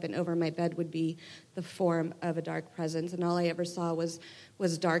wake up and over my bed would be the form of a dark presence, and all I ever saw was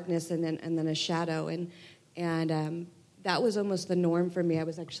darkness and then a shadow, and that was almost the norm for me. I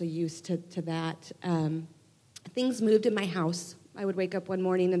was actually used to that. Things moved in my house. I would wake up one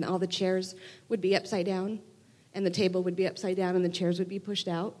morning and all the chairs would be upside down. And the table would be upside down, and the chairs would be pushed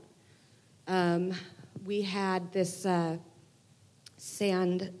out. We had this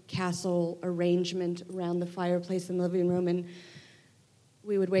sand castle arrangement around the fireplace in the living room, and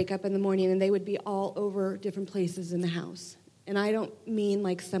we would wake up in the morning, and they would be all over different places in the house. And I don't mean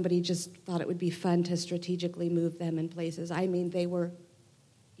like somebody just thought it would be fun to strategically move them in places. I mean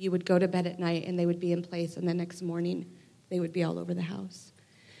you would go to bed at night, and they would be in place, and the next morning, they would be all over the house.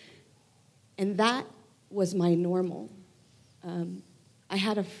 And that was my normal. I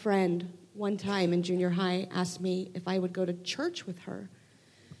had a friend one time in junior high asked me if I would go to church with her.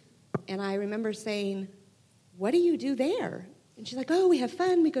 And I remember saying, what do you do there? And she's like, oh, we have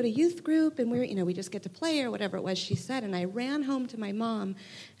fun. We go to youth group, and we just get to play or whatever it was she said. And I ran home to my mom,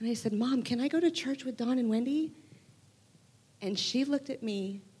 and I said, Mom, can I go to church with Don and Wendy? And she looked at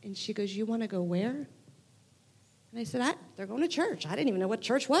me, and she goes, you want to go where? And I said, they're going to church. I didn't even know what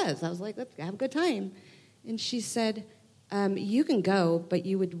church was. I was like, let's have a good time. And she said, you can go, but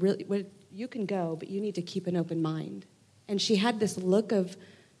you need to keep an open mind. And she had this look of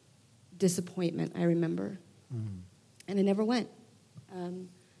disappointment, I remember. Mm. And I never went.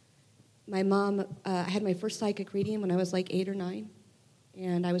 My mom, I had my first psychic reading when I was like 8 or 9.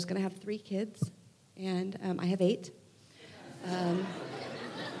 And I was going to have 3 kids. And I have 8.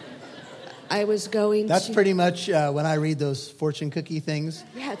 I was going That's pretty much when I read those fortune cookie things.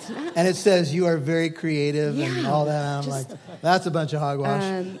 Yeah, it's not. And it says you are very creative and all that. And I'm like, that's a bunch of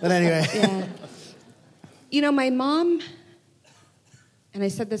hogwash. But anyway. Yeah. My mom, and I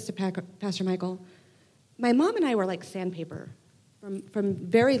said this to Pastor Michael, my mom and I were like sandpaper. From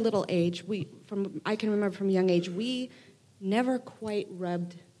very little age, I can remember from a young age, we never quite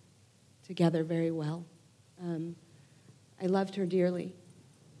rubbed together very well. I loved her dearly.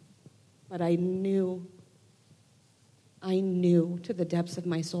 But I knew to the depths of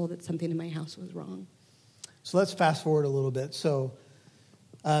my soul that something in my house was wrong. So let's fast forward a little bit. So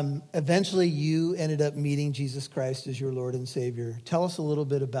eventually you ended up meeting Jesus Christ as your Lord and Savior. Tell us a little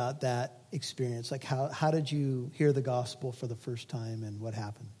bit about that experience. Like how did you hear the gospel for the first time and what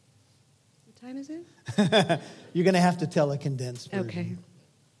happened? What time is it? You're going to have to tell a condensed version. Okay.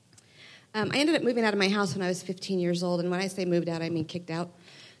 I ended up moving out of my house when I was 15 years old. And when I say moved out, I mean kicked out.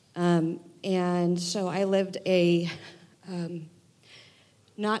 And so I lived a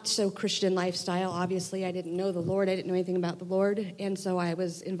not so Christian lifestyle. Obviously, I didn't know the Lord. I didn't know anything about the Lord. And so I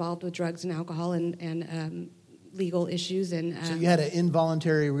was involved with drugs and alcohol and legal issues. And so you had an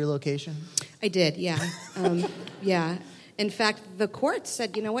involuntary relocation? I did, yeah. Yeah. In fact, the court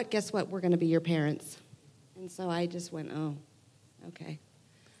said, you know what, guess what? We're going to be your parents. And so I just went, oh, okay.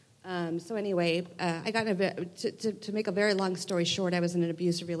 So anyway, I got to make a very long story short, I was in an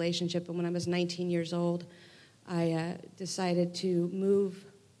abusive relationship, and when I was 19 years old, I decided to move.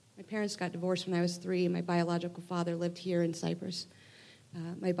 My parents got divorced when I was 3. My biological father lived here in Cyprus.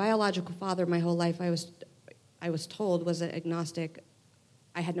 My biological father, my whole life, I was told, was an agnostic.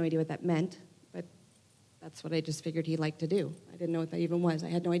 I had no idea what that meant, but that's what I just figured he liked to do. I didn't know what that even was. I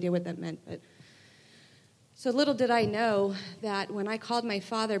had no idea what that meant, but so little did I know that when I called my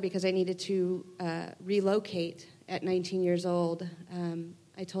father because I needed to relocate at 19 years old,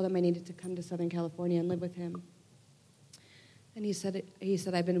 I told him I needed to come to Southern California and live with him. And he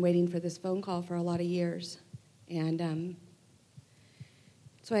said, I've been waiting for this phone call for a lot of years. And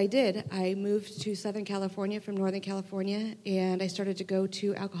so I did. I moved to Southern California from Northern California, and I started to go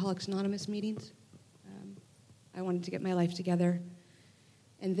to Alcoholics Anonymous meetings. I wanted to get my life together.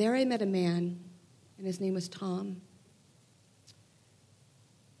 And there I met a man, and his name was Tom.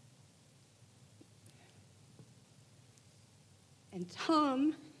 And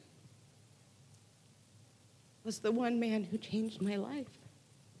Tom was the one man who changed my life.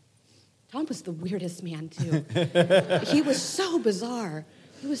 Tom was the weirdest man, too. He was so bizarre.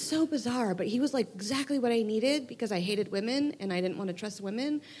 He was so bizarre, but he was like exactly what I needed because I hated women and I didn't want to trust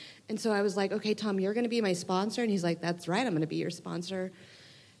women. And so I was like, okay, Tom, you're going to be my sponsor. And he's like, that's right, I'm going to be your sponsor.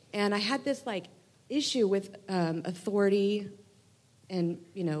 And I had this like issue with authority and,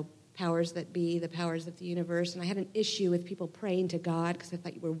 powers that be, the powers of the universe. And I had an issue with people praying to God because I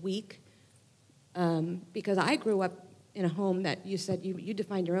thought you were weak. Because I grew up in a home that you said you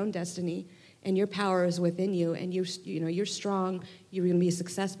defined your own destiny and your power is within you and you're strong, you're going to be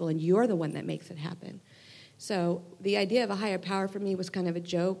successful, and you're the one that makes it happen. So the idea of a higher power for me was kind of a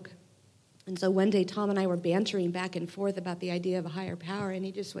joke. And so one day Tom and I were bantering back and forth about the idea of a higher power, and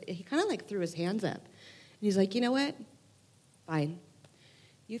he kind of like threw his hands up. And he's like, you know what? Fine.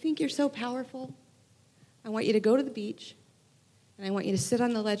 You think you're so powerful? I want you to go to the beach, and I want you to sit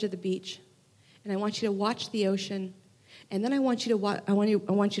on the ledge of the beach, and I want you to watch the ocean, and then I want you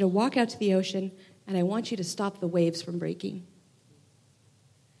to walk out to the ocean, and I want you to stop the waves from breaking.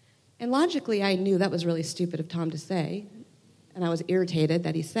 And logically, I knew that was really stupid of Tom to say, and I was irritated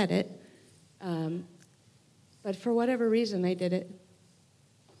that he said it. But for whatever reason, I did it.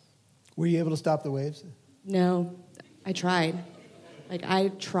 Were you able to stop the waves? No, I tried.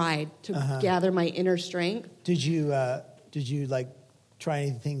 I tried to gather my inner strength. Did you try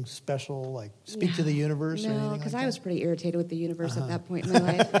anything special, like speak to the universe or anything like that? No, because I was pretty irritated with the universe at that point in my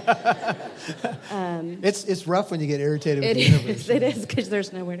life. It's rough when you get irritated with the universe. It is, because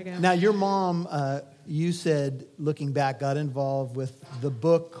there's nowhere to go. Now, your mom, you said, looking back, got involved with the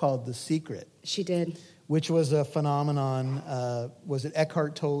book called The Secret. She did. Which was a phenomenon. Was it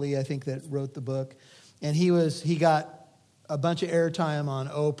Eckhart Tolle, I think, that wrote the book? And he got a bunch of airtime on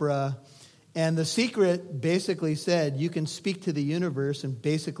Oprah. And The Secret basically said you can speak to the universe and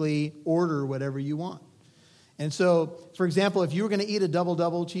basically order whatever you want. And so, for example, if you were going to eat a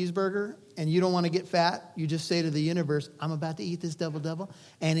double-double cheeseburger and you don't want to get fat, you just say to the universe, I'm about to eat this double-double,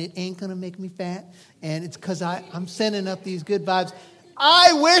 and it ain't going to make me fat, and it's because I'm sending up these good vibes.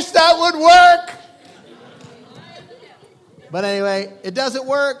 I wish that would work! But anyway, it doesn't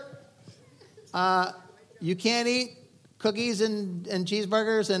work. You can't eat cookies and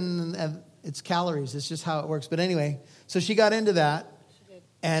cheeseburgers, and it's calories. It's just how it works. But anyway, so she got into that. She did.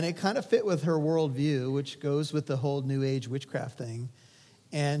 And it kind of fit with her worldview, which goes with the whole New Age witchcraft thing.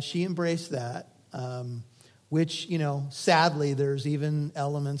 And she embraced that, which, sadly, there's even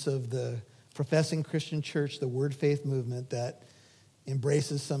elements of the professing Christian church, the Word Faith movement, that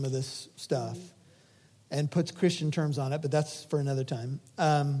embraces some of this stuff and puts Christian terms on it, but that's for another time.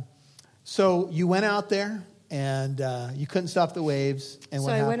 So you went out there. And you couldn't stop the waves. And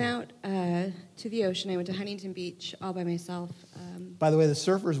what happened? So I went out to the ocean. I went to Huntington Beach all by myself. By the way, the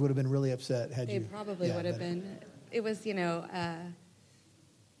surfers would have been really upset had you. They probably would have been. It was, that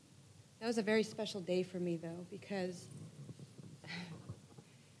was a very special day for me, though, because,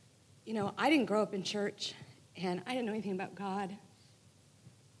 I didn't grow up in church, and I didn't know anything about God.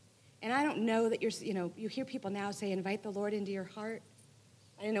 And I don't know that you hear people now say, invite the Lord into your heart.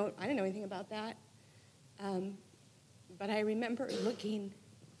 I didn't know anything about that. But I remember looking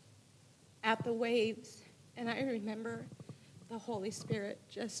at the waves, and I remember the Holy Spirit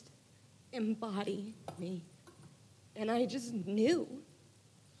just embody me. And I just knew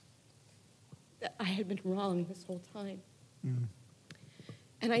that I had been wrong this whole time. Mm.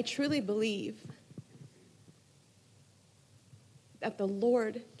 And I truly believe that the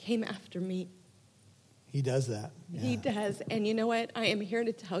Lord came after me. He does that. Yeah. He does. And you know what? I am here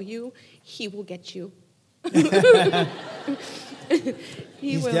to tell you, he will get you.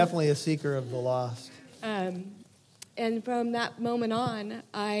 He's definitely a seeker of the lost. And from that moment on,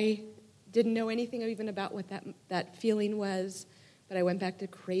 I didn't know anything even about what that feeling was. But I went back to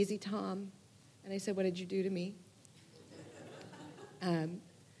crazy Tom, and I said, "What did you do to me?" And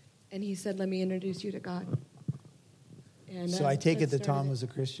he said, "Let me introduce you to God." And, so I take it that Tom was a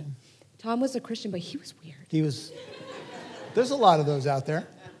Christian? Tom was a Christian, but he was weird. He was. There's a lot of those out there.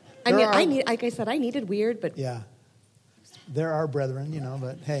 Like I said, I needed weird, but... Yeah. There are brethren,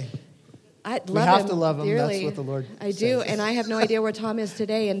 but hey. We have to love him. Dearly. That's what the Lord I says. do, and I have no idea where Tom is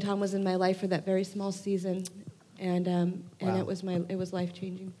today, and Tom was in my life for that very small season, and wow. it was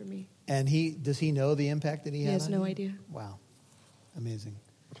life-changing for me. And does he know the impact that he had? He has no idea. Wow. Amazing.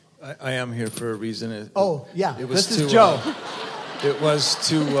 I am here for a reason. This is Joe. It was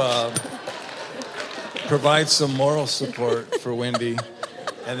to provide some moral support for Wendy,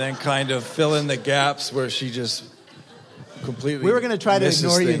 and then kind of fill in the gaps where she just completely. We were going to try to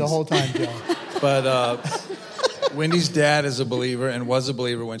ignore things. You the whole time, Joe. But Wendy's dad is a believer and was a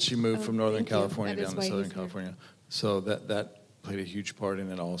believer when she moved from Northern California down to Southern California. So that played a huge part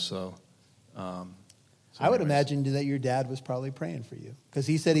in it also. I would imagine that your dad was probably praying for you because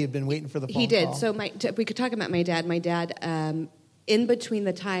he said he had been waiting for the phone call. He did. So we could talk about my dad. My dad, in between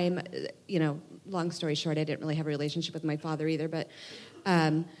the time, long story short, I didn't really have a relationship with my father either, but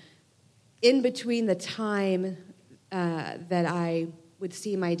in between the time that I would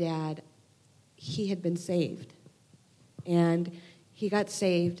see my dad, he had been saved. And he got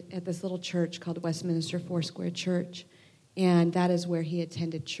saved at this little church called Westminster Foursquare Church, and that is where he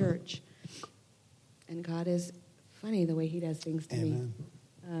attended church. And God is funny the way he does things to Amen.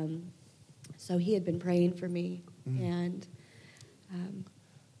 me. So he had been praying for me, and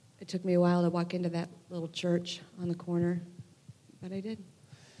it took me a while to walk into that little church on the corner, but I did.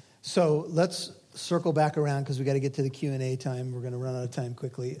 So let's circle back around because we got to get to the Q&A time. We're going to run out of time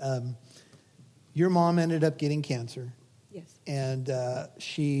quickly. Your mom ended up getting cancer. Yes. And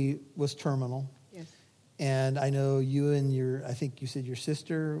she was terminal. Yes. And I know you and I think you said your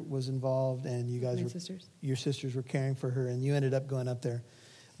sister was involved, and you guys your sisters were caring for her, and you ended up going up there.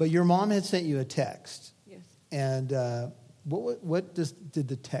 But your mom had sent you a text. Yes. And what did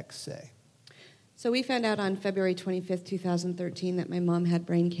the text say? So we found out on February 25th, 2013, that my mom had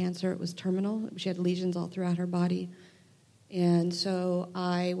brain cancer. It was terminal. She had lesions all throughout her body. And so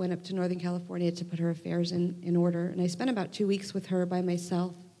I went up to Northern California to put her affairs in order. And I spent about 2 weeks with her by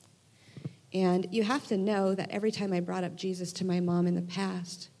myself. And you have to know that every time I brought up Jesus to my mom in the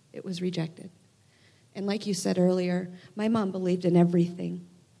past, it was rejected. And like you said earlier, my mom believed in everything,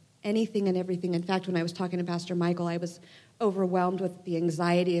 anything and everything. In fact, when I was talking to Pastor Michael, I was overwhelmed with the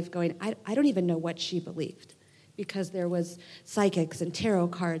anxiety of going, I don't even know what she believed, because there was psychics and tarot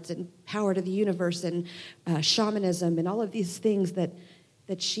cards and power to the universe and shamanism and all of these things that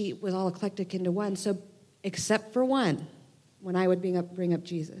she was all eclectic into one. So except for one, when I would bring up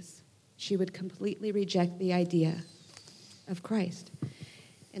Jesus, she would completely reject the idea of Christ.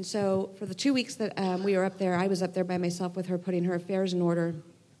 And so for the 2 weeks that we were up there, I was up there by myself with her, putting her affairs in order.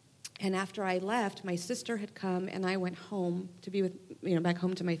 And after I left, my sister had come, and I went home to be with, back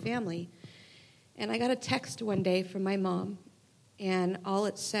home to my family. And I got a text one day from my mom, and all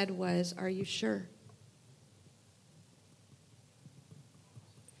it said was, "Are you sure?"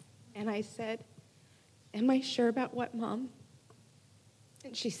 And I said, "Am I sure about what, Mom?"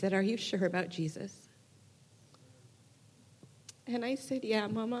 And she said, "Are you sure about Jesus?" And I said, "Yeah,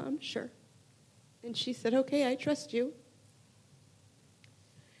 Mama, I'm sure." And she said, "Okay, I trust you."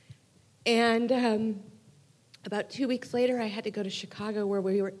 And about 2 weeks later, I had to go to Chicago, where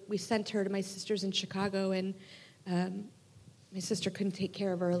we sent her to my sisters in Chicago, and my sister couldn't take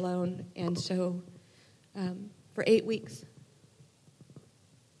care of her alone. And so for 8 weeks,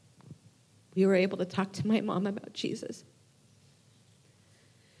 we were able to talk to my mom about Jesus.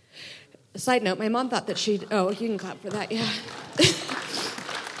 A side note, my mom thought that you can clap for that, yeah.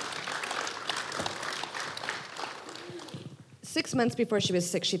 6 months before she was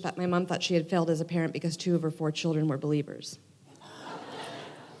sick, my mom thought she had failed as a parent because 2 of her 4 children were believers.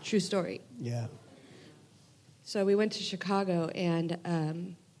 True story. Yeah. So we went to Chicago, and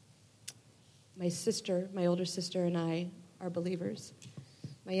my older sister and I are believers.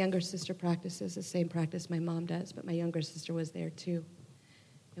 My younger sister practices the same practice my mom does, but my younger sister was there too.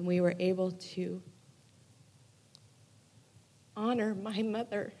 And we were able to honor my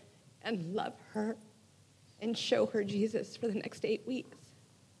mother and love her and show her Jesus for the next 8 weeks.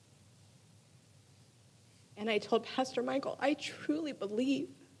 And I told Pastor Michael, I truly believe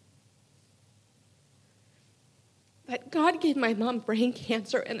that God gave my mom brain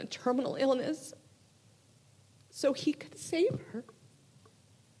cancer and a terminal illness so he could save her.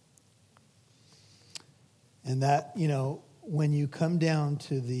 And that, when you come down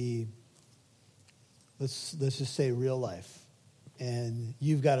to the, let's just say real life, and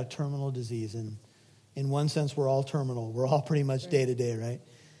you've got a terminal disease, and in one sense we're all terminal. We're all pretty much day to day, right?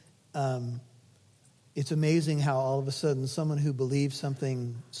 It's amazing how all of a sudden someone who believes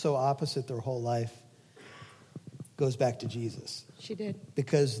something so opposite their whole life goes back to Jesus. She did.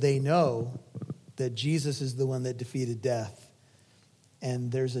 Because they know that Jesus is the one that defeated death.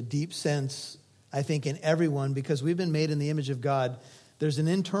 And there's a deep sense, I think, in everyone, because we've been made in the image of God. There's an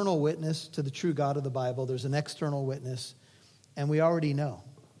internal witness to the true God of the Bible. There's an external witness, and we already know.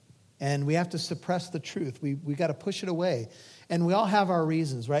 And we have to suppress the truth. We got to push it away. And we all have our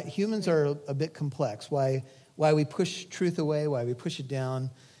reasons, right? Humans are a bit complex. Why we push truth away, why we push it down.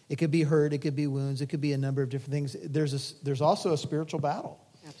 It could be hurt, it could be wounds, it could be a number of different things. There's also a spiritual battle.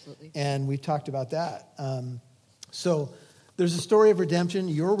 Absolutely. And we've talked about that. So there's a story of redemption,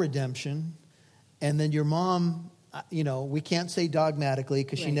 your redemption, and then your mom, we can't say dogmatically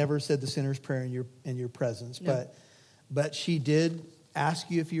because she never said the sinner's prayer in your presence. No. But she did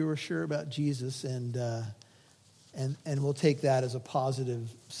ask you if you were sure about Jesus, and we'll take that as a positive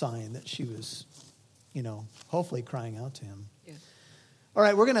sign that she was, hopefully crying out to him. Yeah. All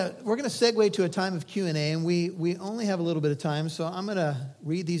right, we're gonna segue to a time of Q&A, and we only have a little bit of time, so I'm gonna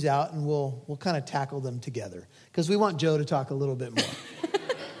read these out, and we'll kind of tackle them together because we want Joe to talk a little bit more.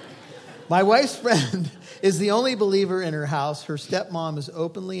 My wife's friend is the only believer in her house. Her stepmom is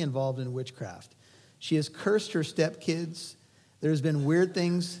openly involved in witchcraft. She has cursed her stepkids. There's been weird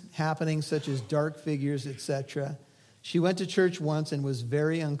things happening, such as dark figures, etc. She went to church once and was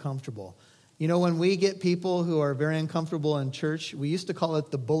very uncomfortable. When we get people who are very uncomfortable in church, we used to call it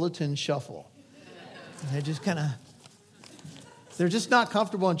the bulletin shuffle. And they're just not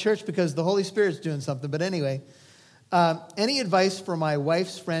comfortable in church because the Holy Spirit's doing something. But anyway, any advice for my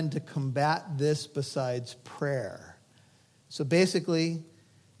wife's friend to combat this besides prayer? So basically,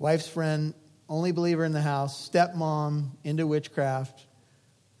 wife's friend, only believer in the house, stepmom, into witchcraft.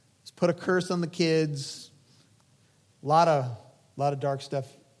 Let's put a curse on the kids. A lot of dark stuff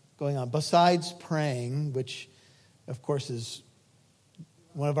going on. Besides praying, which, of course, is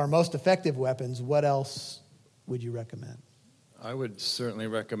one of our most effective weapons, what else would you recommend? I would certainly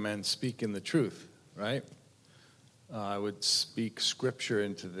recommend speaking the truth, right? I would speak Scripture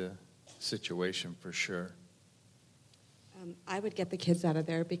into the situation for sure. I would get the kids out of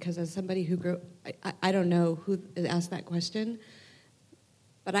there because as somebody who grew, I don't know who asked that question,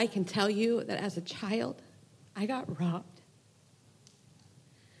 but I can tell you that as a child, I got robbed.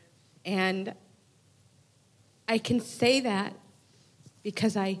 And I can say that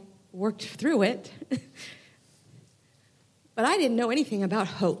because I worked through it. But I didn't know anything about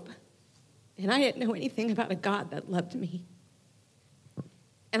hope. And I didn't know anything about a God that loved me.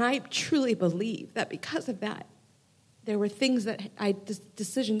 And I truly believe that because of that, there were things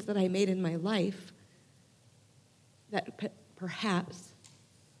decisions that I made in my life that perhaps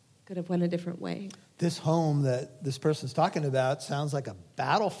could have went a different way. This home that this person's talking about sounds like a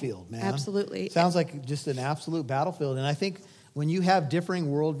battlefield, man. Absolutely. Sounds like just an absolute battlefield. And I think when you have differing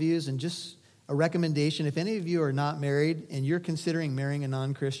worldviews, and just a recommendation, if any of you are not married and you're considering marrying a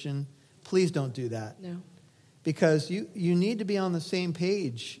non-Christian, please don't do that. No. Because you need to be on the same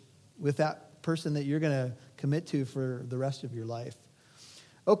page with that person that you're going to commit to for the rest of your life.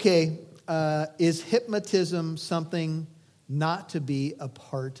 Okay, is hypnotism something not to be a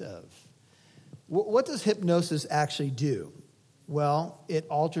part of? What does hypnosis actually do? Well, it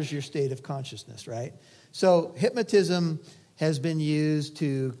alters your state of consciousness, right? So hypnotism has been used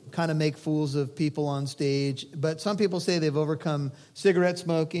to kind of make fools of people on stage, but some people say they've overcome cigarette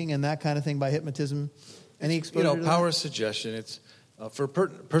smoking and that kind of thing by hypnotism. Any exposure to power that? of suggestion. It's for a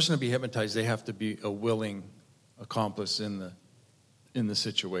person to be hypnotized, they have to be a willing accomplice in the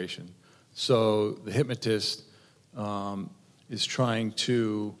situation. So the hypnotist is trying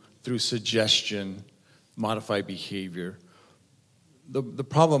to, through suggestion, modify behavior. The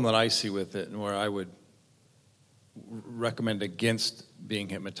problem that I see with it, and where I would recommend against being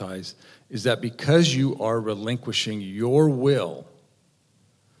hypnotized, is that because you are relinquishing your will,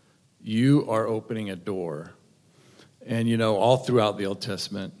 you are opening a door. And all throughout the Old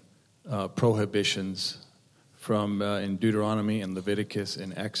Testament, prohibitions from in Deuteronomy and Leviticus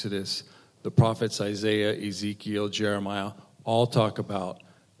and Exodus. The prophets Isaiah, Ezekiel, Jeremiah all talk about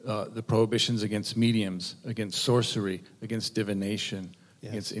the prohibitions against mediums, against sorcery, against divination,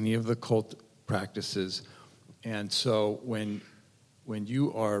 against any of the cult practices. And so when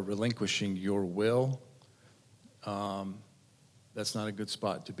you are relinquishing your will, that's not a good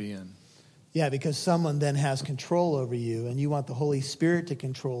spot to be in. Yeah, because someone then has control over you, and you want the Holy Spirit to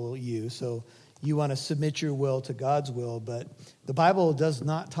control you, so you want to submit your will to God's will. But the Bible does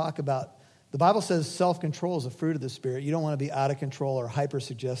not talk about, the Bible says self-control is a fruit of the Spirit. You don't want to be out of control or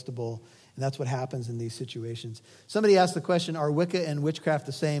hyper-suggestible, and that's what happens in these situations. Somebody asked the question, are Wicca and witchcraft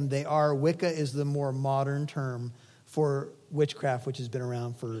the same? They are. Wicca is the more modern term for witchcraft, which has been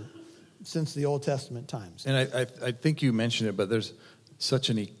around since the Old Testament times. And I think you mentioned it, but there's such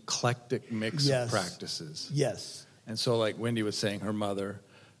an eclectic mix Yes. of practices. Yes. And so like Wendy was saying, her mother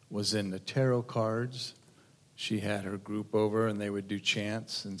was in the tarot cards. She had her group over, and they would do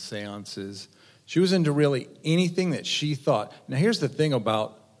chants and seances. She was into really anything that she thought. Now, here's the thing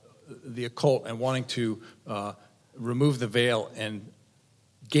about the occult and wanting to remove the veil and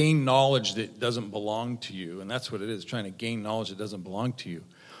gain knowledge that doesn't belong to you, and that's what it is, trying to gain knowledge that doesn't belong to you,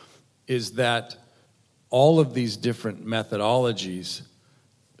 is that all of these different methodologies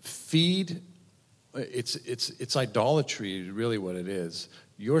feed, it's idolatry, really what it is.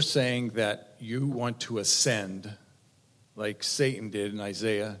 You're saying that you want to ascend, like Satan did in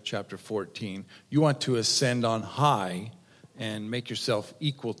Isaiah chapter 14. You want to ascend on high and make yourself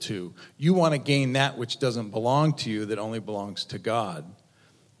equal to. You want to gain that which doesn't belong to you, that only belongs to God.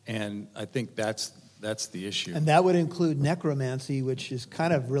 And I think that's the issue. And that would include necromancy, which is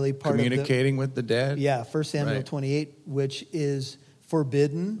kind of really part communicating with the dead. Yeah, 1 Samuel Right. 28, which is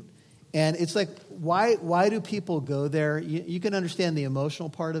forbidden. And it's like, why do people go there? You can understand the emotional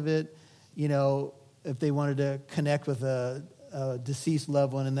part of it, if they wanted to connect with a deceased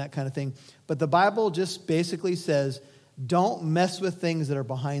loved one and that kind of thing. But the Bible just basically says, don't mess with things that are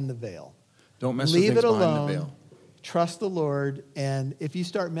behind the veil. Don't mess Leave with things it behind alone. the veil. Trust the Lord. And if you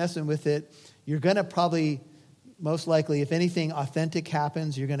start messing with it, you're going to probably, most likely, if anything authentic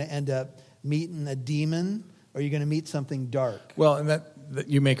happens, you're going to end up meeting a demon, or you're going to meet something dark. Well, and that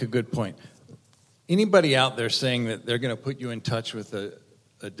you make a good point. Anybody out there saying that they're going to put you in touch with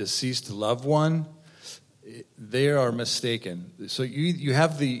a deceased loved one, they are mistaken. So you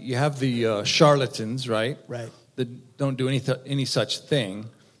have the charlatans, right? Right. That don't do any such thing.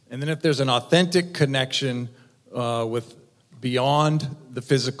 And then if there's an authentic connection with beyond the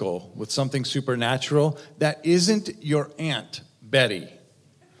physical, with something supernatural, that isn't your Aunt Betty.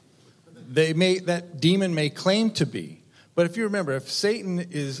 That demon may claim to be. But if you remember, if Satan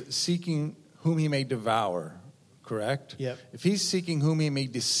is seeking whom he may devour, correct? Yep. If he's seeking whom he may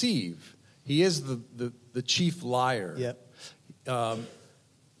deceive, he is the chief liar. Yep.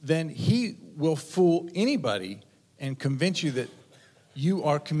 Then he will fool anybody and convince you that you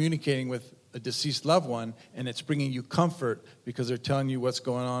are communicating with a deceased loved one, and it's bringing you comfort because they're telling you what's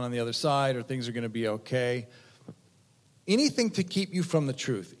going on the other side, or things are going to be okay. Anything to keep you from the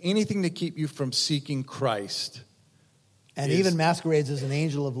truth, anything to keep you from seeking Christ. And even masquerades as an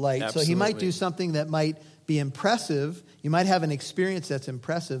angel of light. Absolutely. So he might do something that might be impressive. You might have an experience that's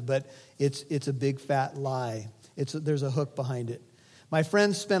impressive, but it's a big fat lie. There's a hook behind it. My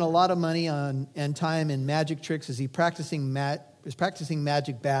friend spent a lot of money and time in magic tricks. Is practicing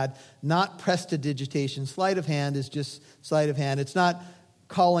magic bad? Not prestidigitation. Sleight of hand is just sleight of hand. It's not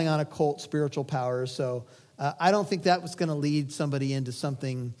calling on occult spiritual powers. So I don't think that was going to lead somebody into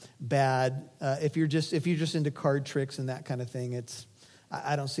something bad. If you're just into card tricks and that kind of thing,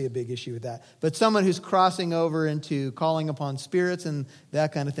 I don't see a big issue with that. But someone who's crossing over into calling upon spirits and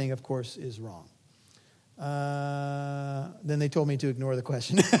that kind of thing, of course, is wrong. Then they told me to ignore the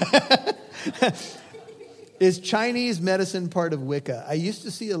question. Is Chinese medicine part of Wicca? I used to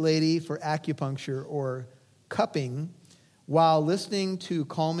see a lady for acupuncture or cupping while listening to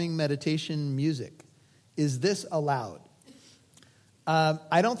calming meditation music. Is this allowed?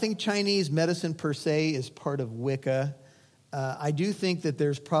 I don't think Chinese medicine per se is part of Wicca. I do think that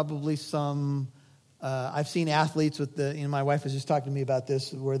there's probably some... I've seen athletes with my wife was just talking to me about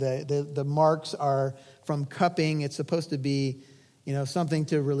this, where the marks are from cupping. It's supposed to be, something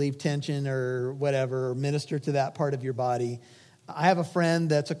to relieve tension or whatever, or minister to that part of your body. I have a friend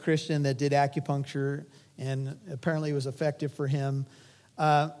that's a Christian that did acupuncture, and apparently it was effective for him.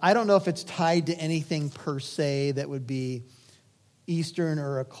 I don't know if it's tied to anything per se that would be Eastern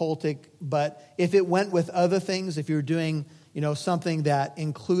or occultic, but if it went with other things, if you're doing, something that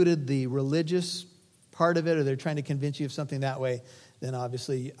included the religious part of it, or they're trying to convince you of something that way, then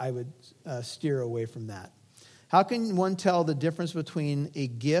obviously I would steer away from that. How can one tell the difference between a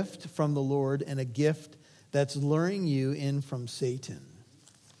gift from the Lord and a gift that's luring you in from Satan?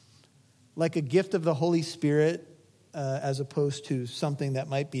 Like a gift of the Holy Spirit as opposed to something that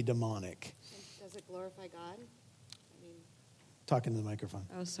might be demonic. Does it glorify God? Talking to the microphone.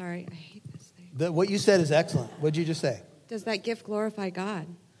 Oh, sorry. I hate this thing. What you said is excellent. What did you just say? Does that gift glorify God?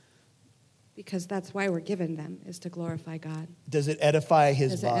 Because that's why we're given them, is to glorify God. Does it edify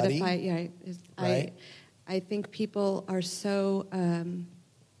his Does body? it edify? Yeah. Right. I think people are so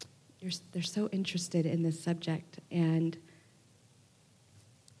they're so interested in this subject, and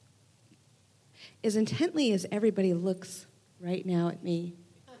as intently as everybody looks right now at me,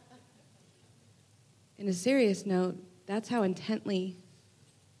 in a serious note, that's how intently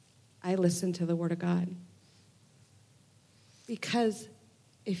I listen to the Word of God. Because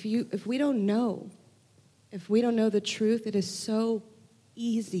if we don't know the truth, it is so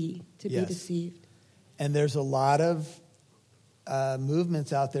easy to be deceived. And there's a lot of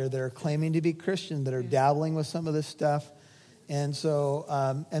movements out there that are claiming to be Christian that are dabbling with some of this stuff. And so,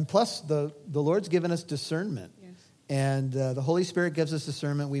 and plus the Lord's given us discernment. Yes. And the Holy Spirit gives us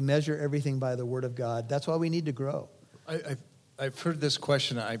discernment. We measure everything by the Word of God. That's why we need to grow. I've heard this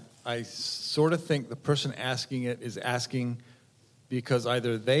question. I sort of think the person asking it is asking because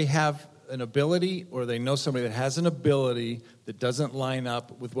either they have an ability or they know somebody that has an ability that doesn't line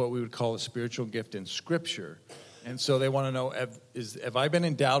up with what we would call a spiritual gift in Scripture. And so they want to know, have I been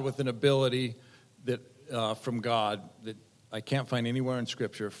endowed with an ability that from God that I can't find anywhere in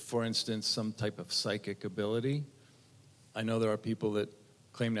Scripture? For instance, some type of psychic ability. I know there are people that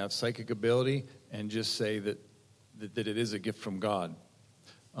claim to have psychic ability and just say that it is a gift from God.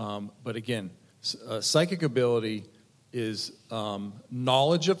 But again, psychic ability is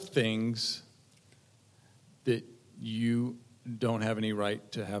knowledge of things that you don't have any right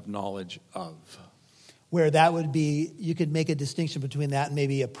to have knowledge of. Where that would be, you could make a distinction between that and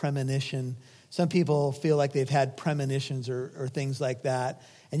maybe a premonition. Some people feel like they've had premonitions or things like that.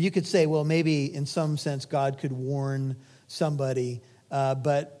 And you could say, well, maybe in some sense God could warn somebody.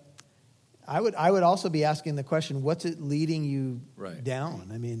 But I would also be asking the question, what's it leading you down?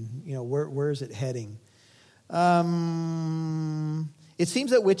 I mean, where is it heading? It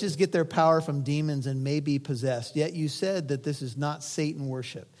seems that witches get their power from demons and may be possessed. Yet you said that this is not Satan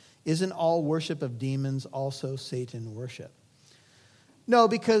worship. Isn't all worship of demons also Satan worship? No,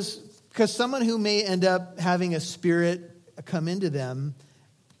 because someone who may end up having a spirit come into them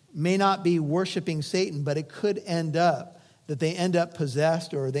may not be worshiping Satan, but it could end up that they end up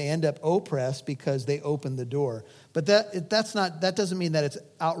possessed or they end up oppressed because they opened the door. But that doesn't mean that it's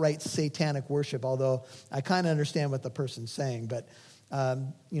outright satanic worship, although I kind of understand what the person's saying. But,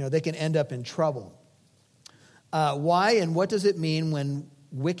 they can end up in trouble. Why and what does it mean when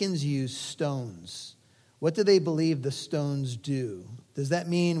Wiccans use stones? What do they believe the stones do? Does that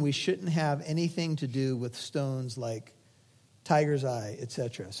mean we shouldn't have anything to do with stones like tiger's eye,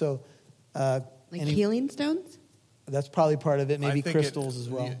 etc.? So, healing stones? That's probably part of it. Maybe crystals as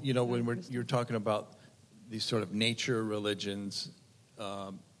well. When you're talking about these sort of nature religions,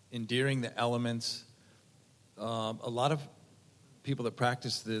 endearing the elements, a lot of people that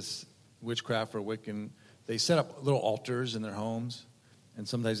practice this witchcraft or Wiccan, they set up little altars in their homes, and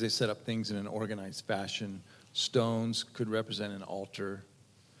sometimes they set up things in an organized fashion. Stones could represent an altar.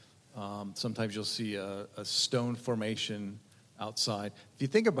 Sometimes you'll see a stone formation outside. If you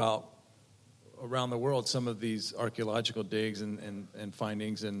think about around the world, some of these archaeological digs and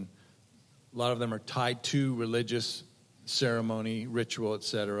findings, and a lot of them are tied to religious ceremony, ritual,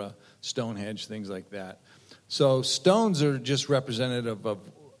 etc., Stonehenge, things like that. So stones are just representative of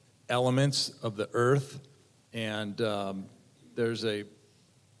elements of the earth, and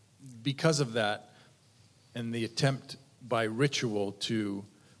because of that, and the attempt by ritual to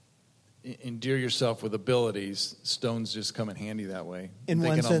endear yourself with abilities, stones just come in handy that way. In they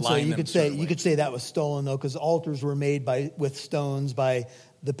one sense, so you could say that was stolen though, because altars were made with stones by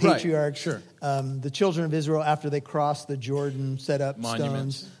the patriarchs. Right, sure. The children of Israel, after they crossed the Jordan, set up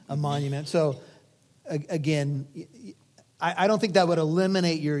stones, a monument. So again, I don't think that would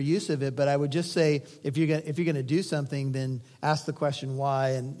eliminate your use of it, but I would just say if you're going to do something, then ask the question why,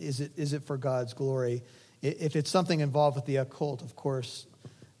 and is it for God's glory? If it's something involved with the occult, of course.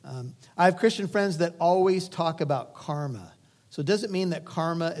 I have Christian friends that always talk about karma. So does it mean that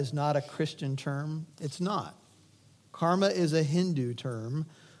karma is not a Christian term? It's not. Karma is a Hindu term,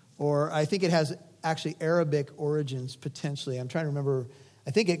 or I think it has actually Arabic origins potentially. I'm trying to remember.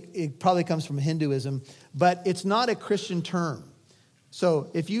 I think it probably comes from Hinduism, but it's not a Christian term.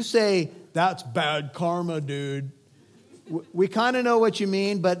 So if you say, that's bad karma, dude, we kind of know what you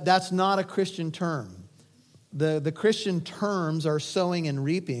mean, but that's not a Christian term. the Christian terms are sowing and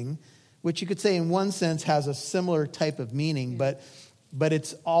reaping, which you could say in one sense has a similar type of meaning, but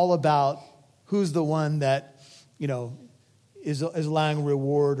it's all about who's the one that, is allowing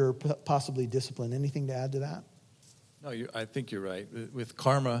reward or possibly discipline. Anything to add to that? No, I think you're right. With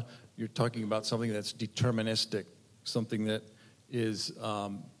karma, you're talking about something that's deterministic, something that is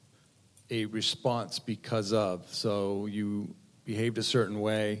a response because of. So you behaved a certain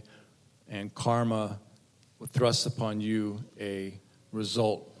way, and karma thrusts upon you a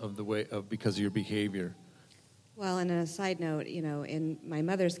result of because of your behavior. Well, and on a side note, in my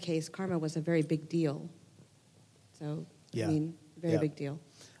mother's case, karma was a very big deal. So, Yeah. Very big deal.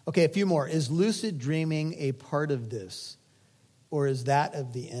 Okay, a few more. Is lucid dreaming a part of this, or is that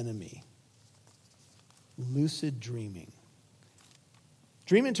of the enemy? Lucid dreaming.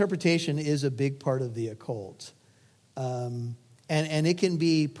 Dream interpretation is a big part of the occult. And it can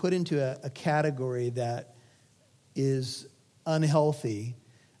be put into a category that is unhealthy.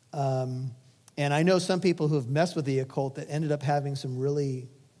 And I know some people who have messed with the occult that ended up having some really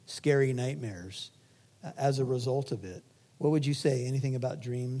scary nightmares as a result of it. What would you say? Anything about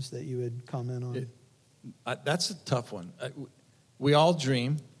dreams that you would comment on? That's a tough one. We all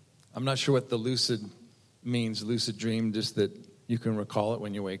dream. I'm not sure what the lucid means, lucid dream, just that you can recall it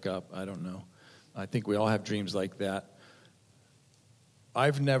when you wake up. I don't know. I think we all have dreams like that.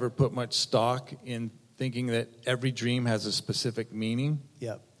 I've never put much stock in thinking that every dream has a specific meaning.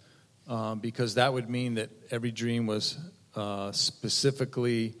 Yep. Because that would mean that every dream was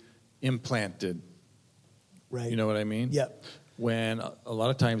specifically implanted. Right. You know what I mean? Yep. When a lot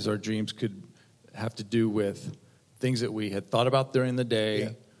of times our dreams could have to do with things that we had thought about during the day,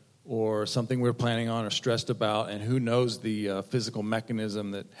 Yep, or something we were planning on or stressed about, and who knows the physical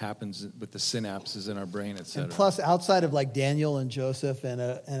mechanism that happens with the synapses in our brain, et cetera. And plus, outside of like Daniel and Joseph and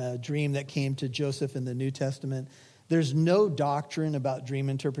a dream that came to Joseph in the New Testament, there's no doctrine about dream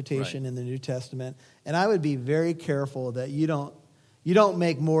interpretation in the New Testament. And I would be very careful that you don't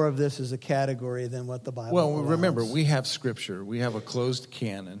make more of this as a category than what the Bible allows. Remember, we have Scripture. We have a closed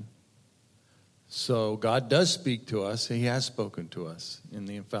canon. So God does speak to us. He has spoken to us in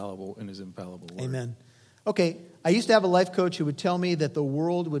His infallible word. Amen. Okay, I used to have a life coach who would tell me that the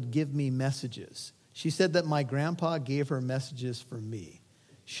world would give me messages. She said that my grandpa gave her messages for me.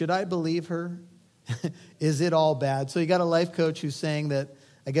 Should I believe her? Is it all bad? So you got a life coach who's saying that,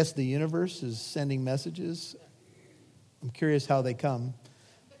 I guess, the universe is sending messages. I'm curious how they come.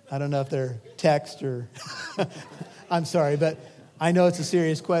 I don't know if they're text or... I'm sorry, but I know it's a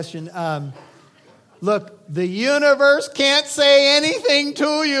serious question. Look, the universe can't say anything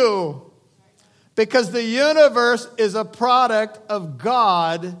to you because the universe is a product of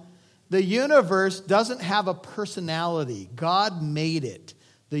God. The universe doesn't have a personality. God made it.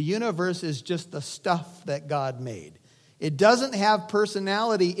 The universe is just the stuff that God made. It doesn't have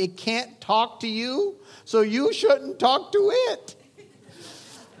personality. It can't talk to you, so you shouldn't talk to it.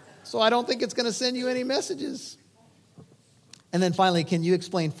 So I don't think it's going to send you any messages. And then finally, can you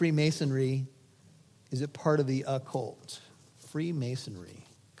explain Freemasonry? Is it part of the occult? Freemasonry.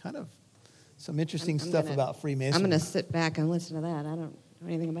 Kind of some interesting stuff about Freemasonry. I'm going to sit back and listen to that. I don't know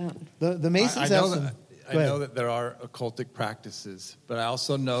anything about it. The Masons have some... I know that there are occultic practices, but I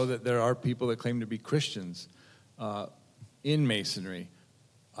also know that there are people that claim to be Christians in Masonry.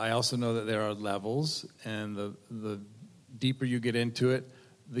 I also know that there are levels, and the deeper you get into it,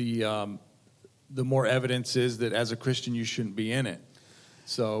 the more evidence is that as a Christian you shouldn't be in it.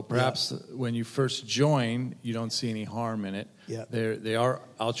 So perhaps when you first join, you don't see any harm in it. Yeah. They are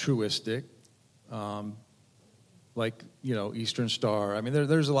altruistic, like Eastern Star. I mean,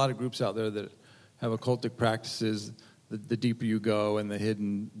 there's a lot of groups out there that have occultic practices. The deeper you go, and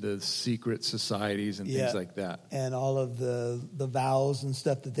the secret societies and things like that, and all of the vows and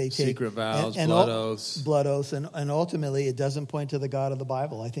stuff that they take, secret vows, and blood oaths, and ultimately it doesn't point to the God of the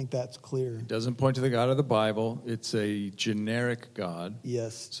Bible. I think that's clear. It doesn't point to the God of the Bible. It's a generic God.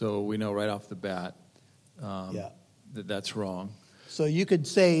 Yes. So we know right off the bat that's wrong. So you could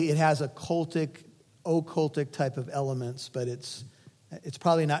say it has occultic type of elements, but it's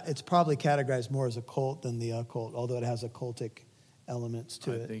probably not. It's probably categorized more as occult than the occult, although it has occultic elements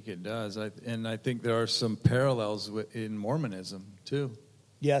to it. I think it does, and I think there are some parallels in Mormonism too.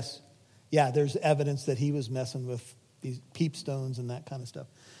 Yes, yeah. There's evidence that he was messing with these peepstones and that kind of stuff.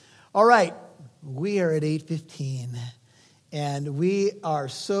 All right, we are at 8:15, and we are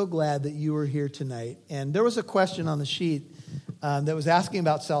so glad that you were here tonight. And there was a question on the sheet that was asking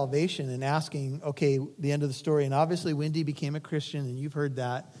about salvation and asking, okay, the end of the story. And obviously Wendy became a Christian, and you've heard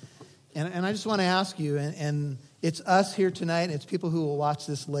that. And I just want to ask you, and it's us here tonight, and it's people who will watch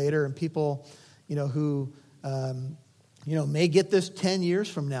this later, and people, who may get this 10 years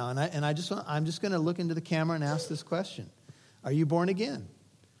from now. And I'm just going to look into the camera and ask this question. Are you born again?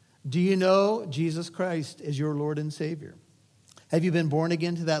 Do you know Jesus Christ as your Lord and Savior? Have you been born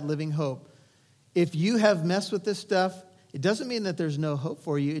again to that living hope? If you have messed with this stuff, it doesn't mean that there's no hope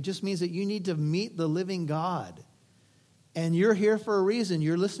for you. It just means that you need to meet the living God. And you're here for a reason.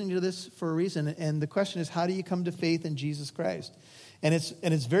 You're listening to this for a reason. And the question is, how do you come to faith in Jesus Christ? And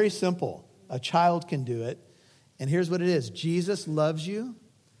it's very simple. A child can do it. And here's what it is. Jesus loves you.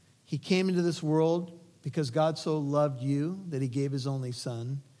 He came into this world because God so loved you that he gave his only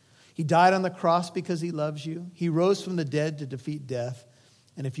son. He died on the cross because he loves you. He rose from the dead to defeat death.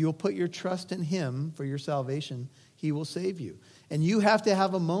 And if you'll put your trust in him for your salvation, he will save you. And you have to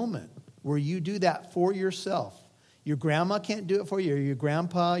have a moment where you do that for yourself. Your grandma can't do it for you, or your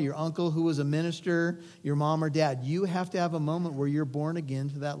grandpa, your uncle who was a minister, your mom or dad. You have to have a moment where you're born again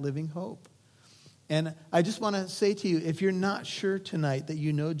to that living hope. And I just want to say to you, if you're not sure tonight that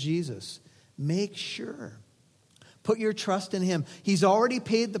you know Jesus, make sure. Put your trust in him. He's already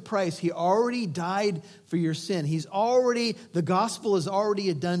paid the price. He already died for your sin. The gospel is already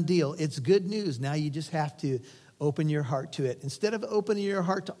a done deal. It's good news. Now you just have to open your heart to it. Instead of opening your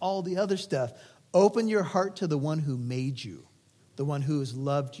heart to all the other stuff, open your heart to the one who made you, the one who has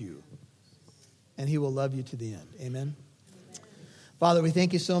loved you, and he will love you to the end. Amen? Father, we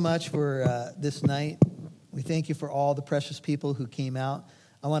thank you so much for this night. We thank you for all the precious people who came out.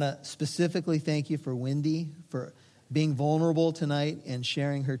 I want to specifically thank you for Wendy, for being vulnerable tonight and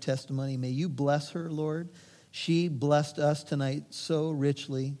sharing her testimony. May you bless her, Lord. She blessed us tonight so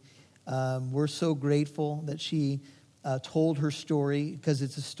richly. We're so grateful that she told her story, because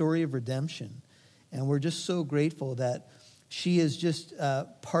it's a story of redemption. And we're just so grateful that she is just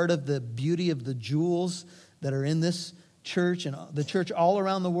part of the beauty of the jewels that are in this church and the church all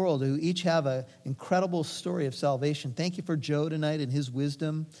around the world, who each have an incredible story of salvation. Thank you for Joe tonight and his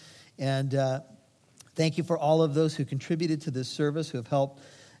wisdom. And thank you for all of those who contributed to this service, who have helped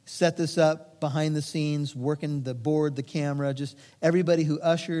set this up behind the scenes, working the board, the camera, just everybody who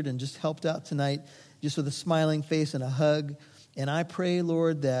ushered and just helped out tonight, just with a smiling face and a hug. And I pray,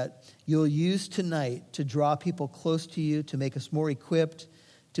 Lord, that you'll use tonight to draw people close to you, to make us more equipped,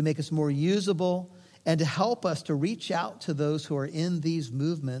 to make us more usable, and to help us to reach out to those who are in these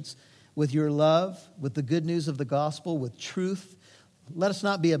movements with your love, with the good news of the gospel, with truth. Let us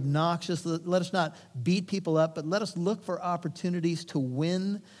not be obnoxious. Let us not beat people up, but let us look for opportunities to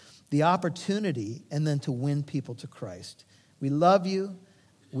win the opportunity and then to win people to Christ. We love you,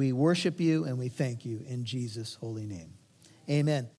 we worship you, and we thank you in Jesus' holy name. Amen.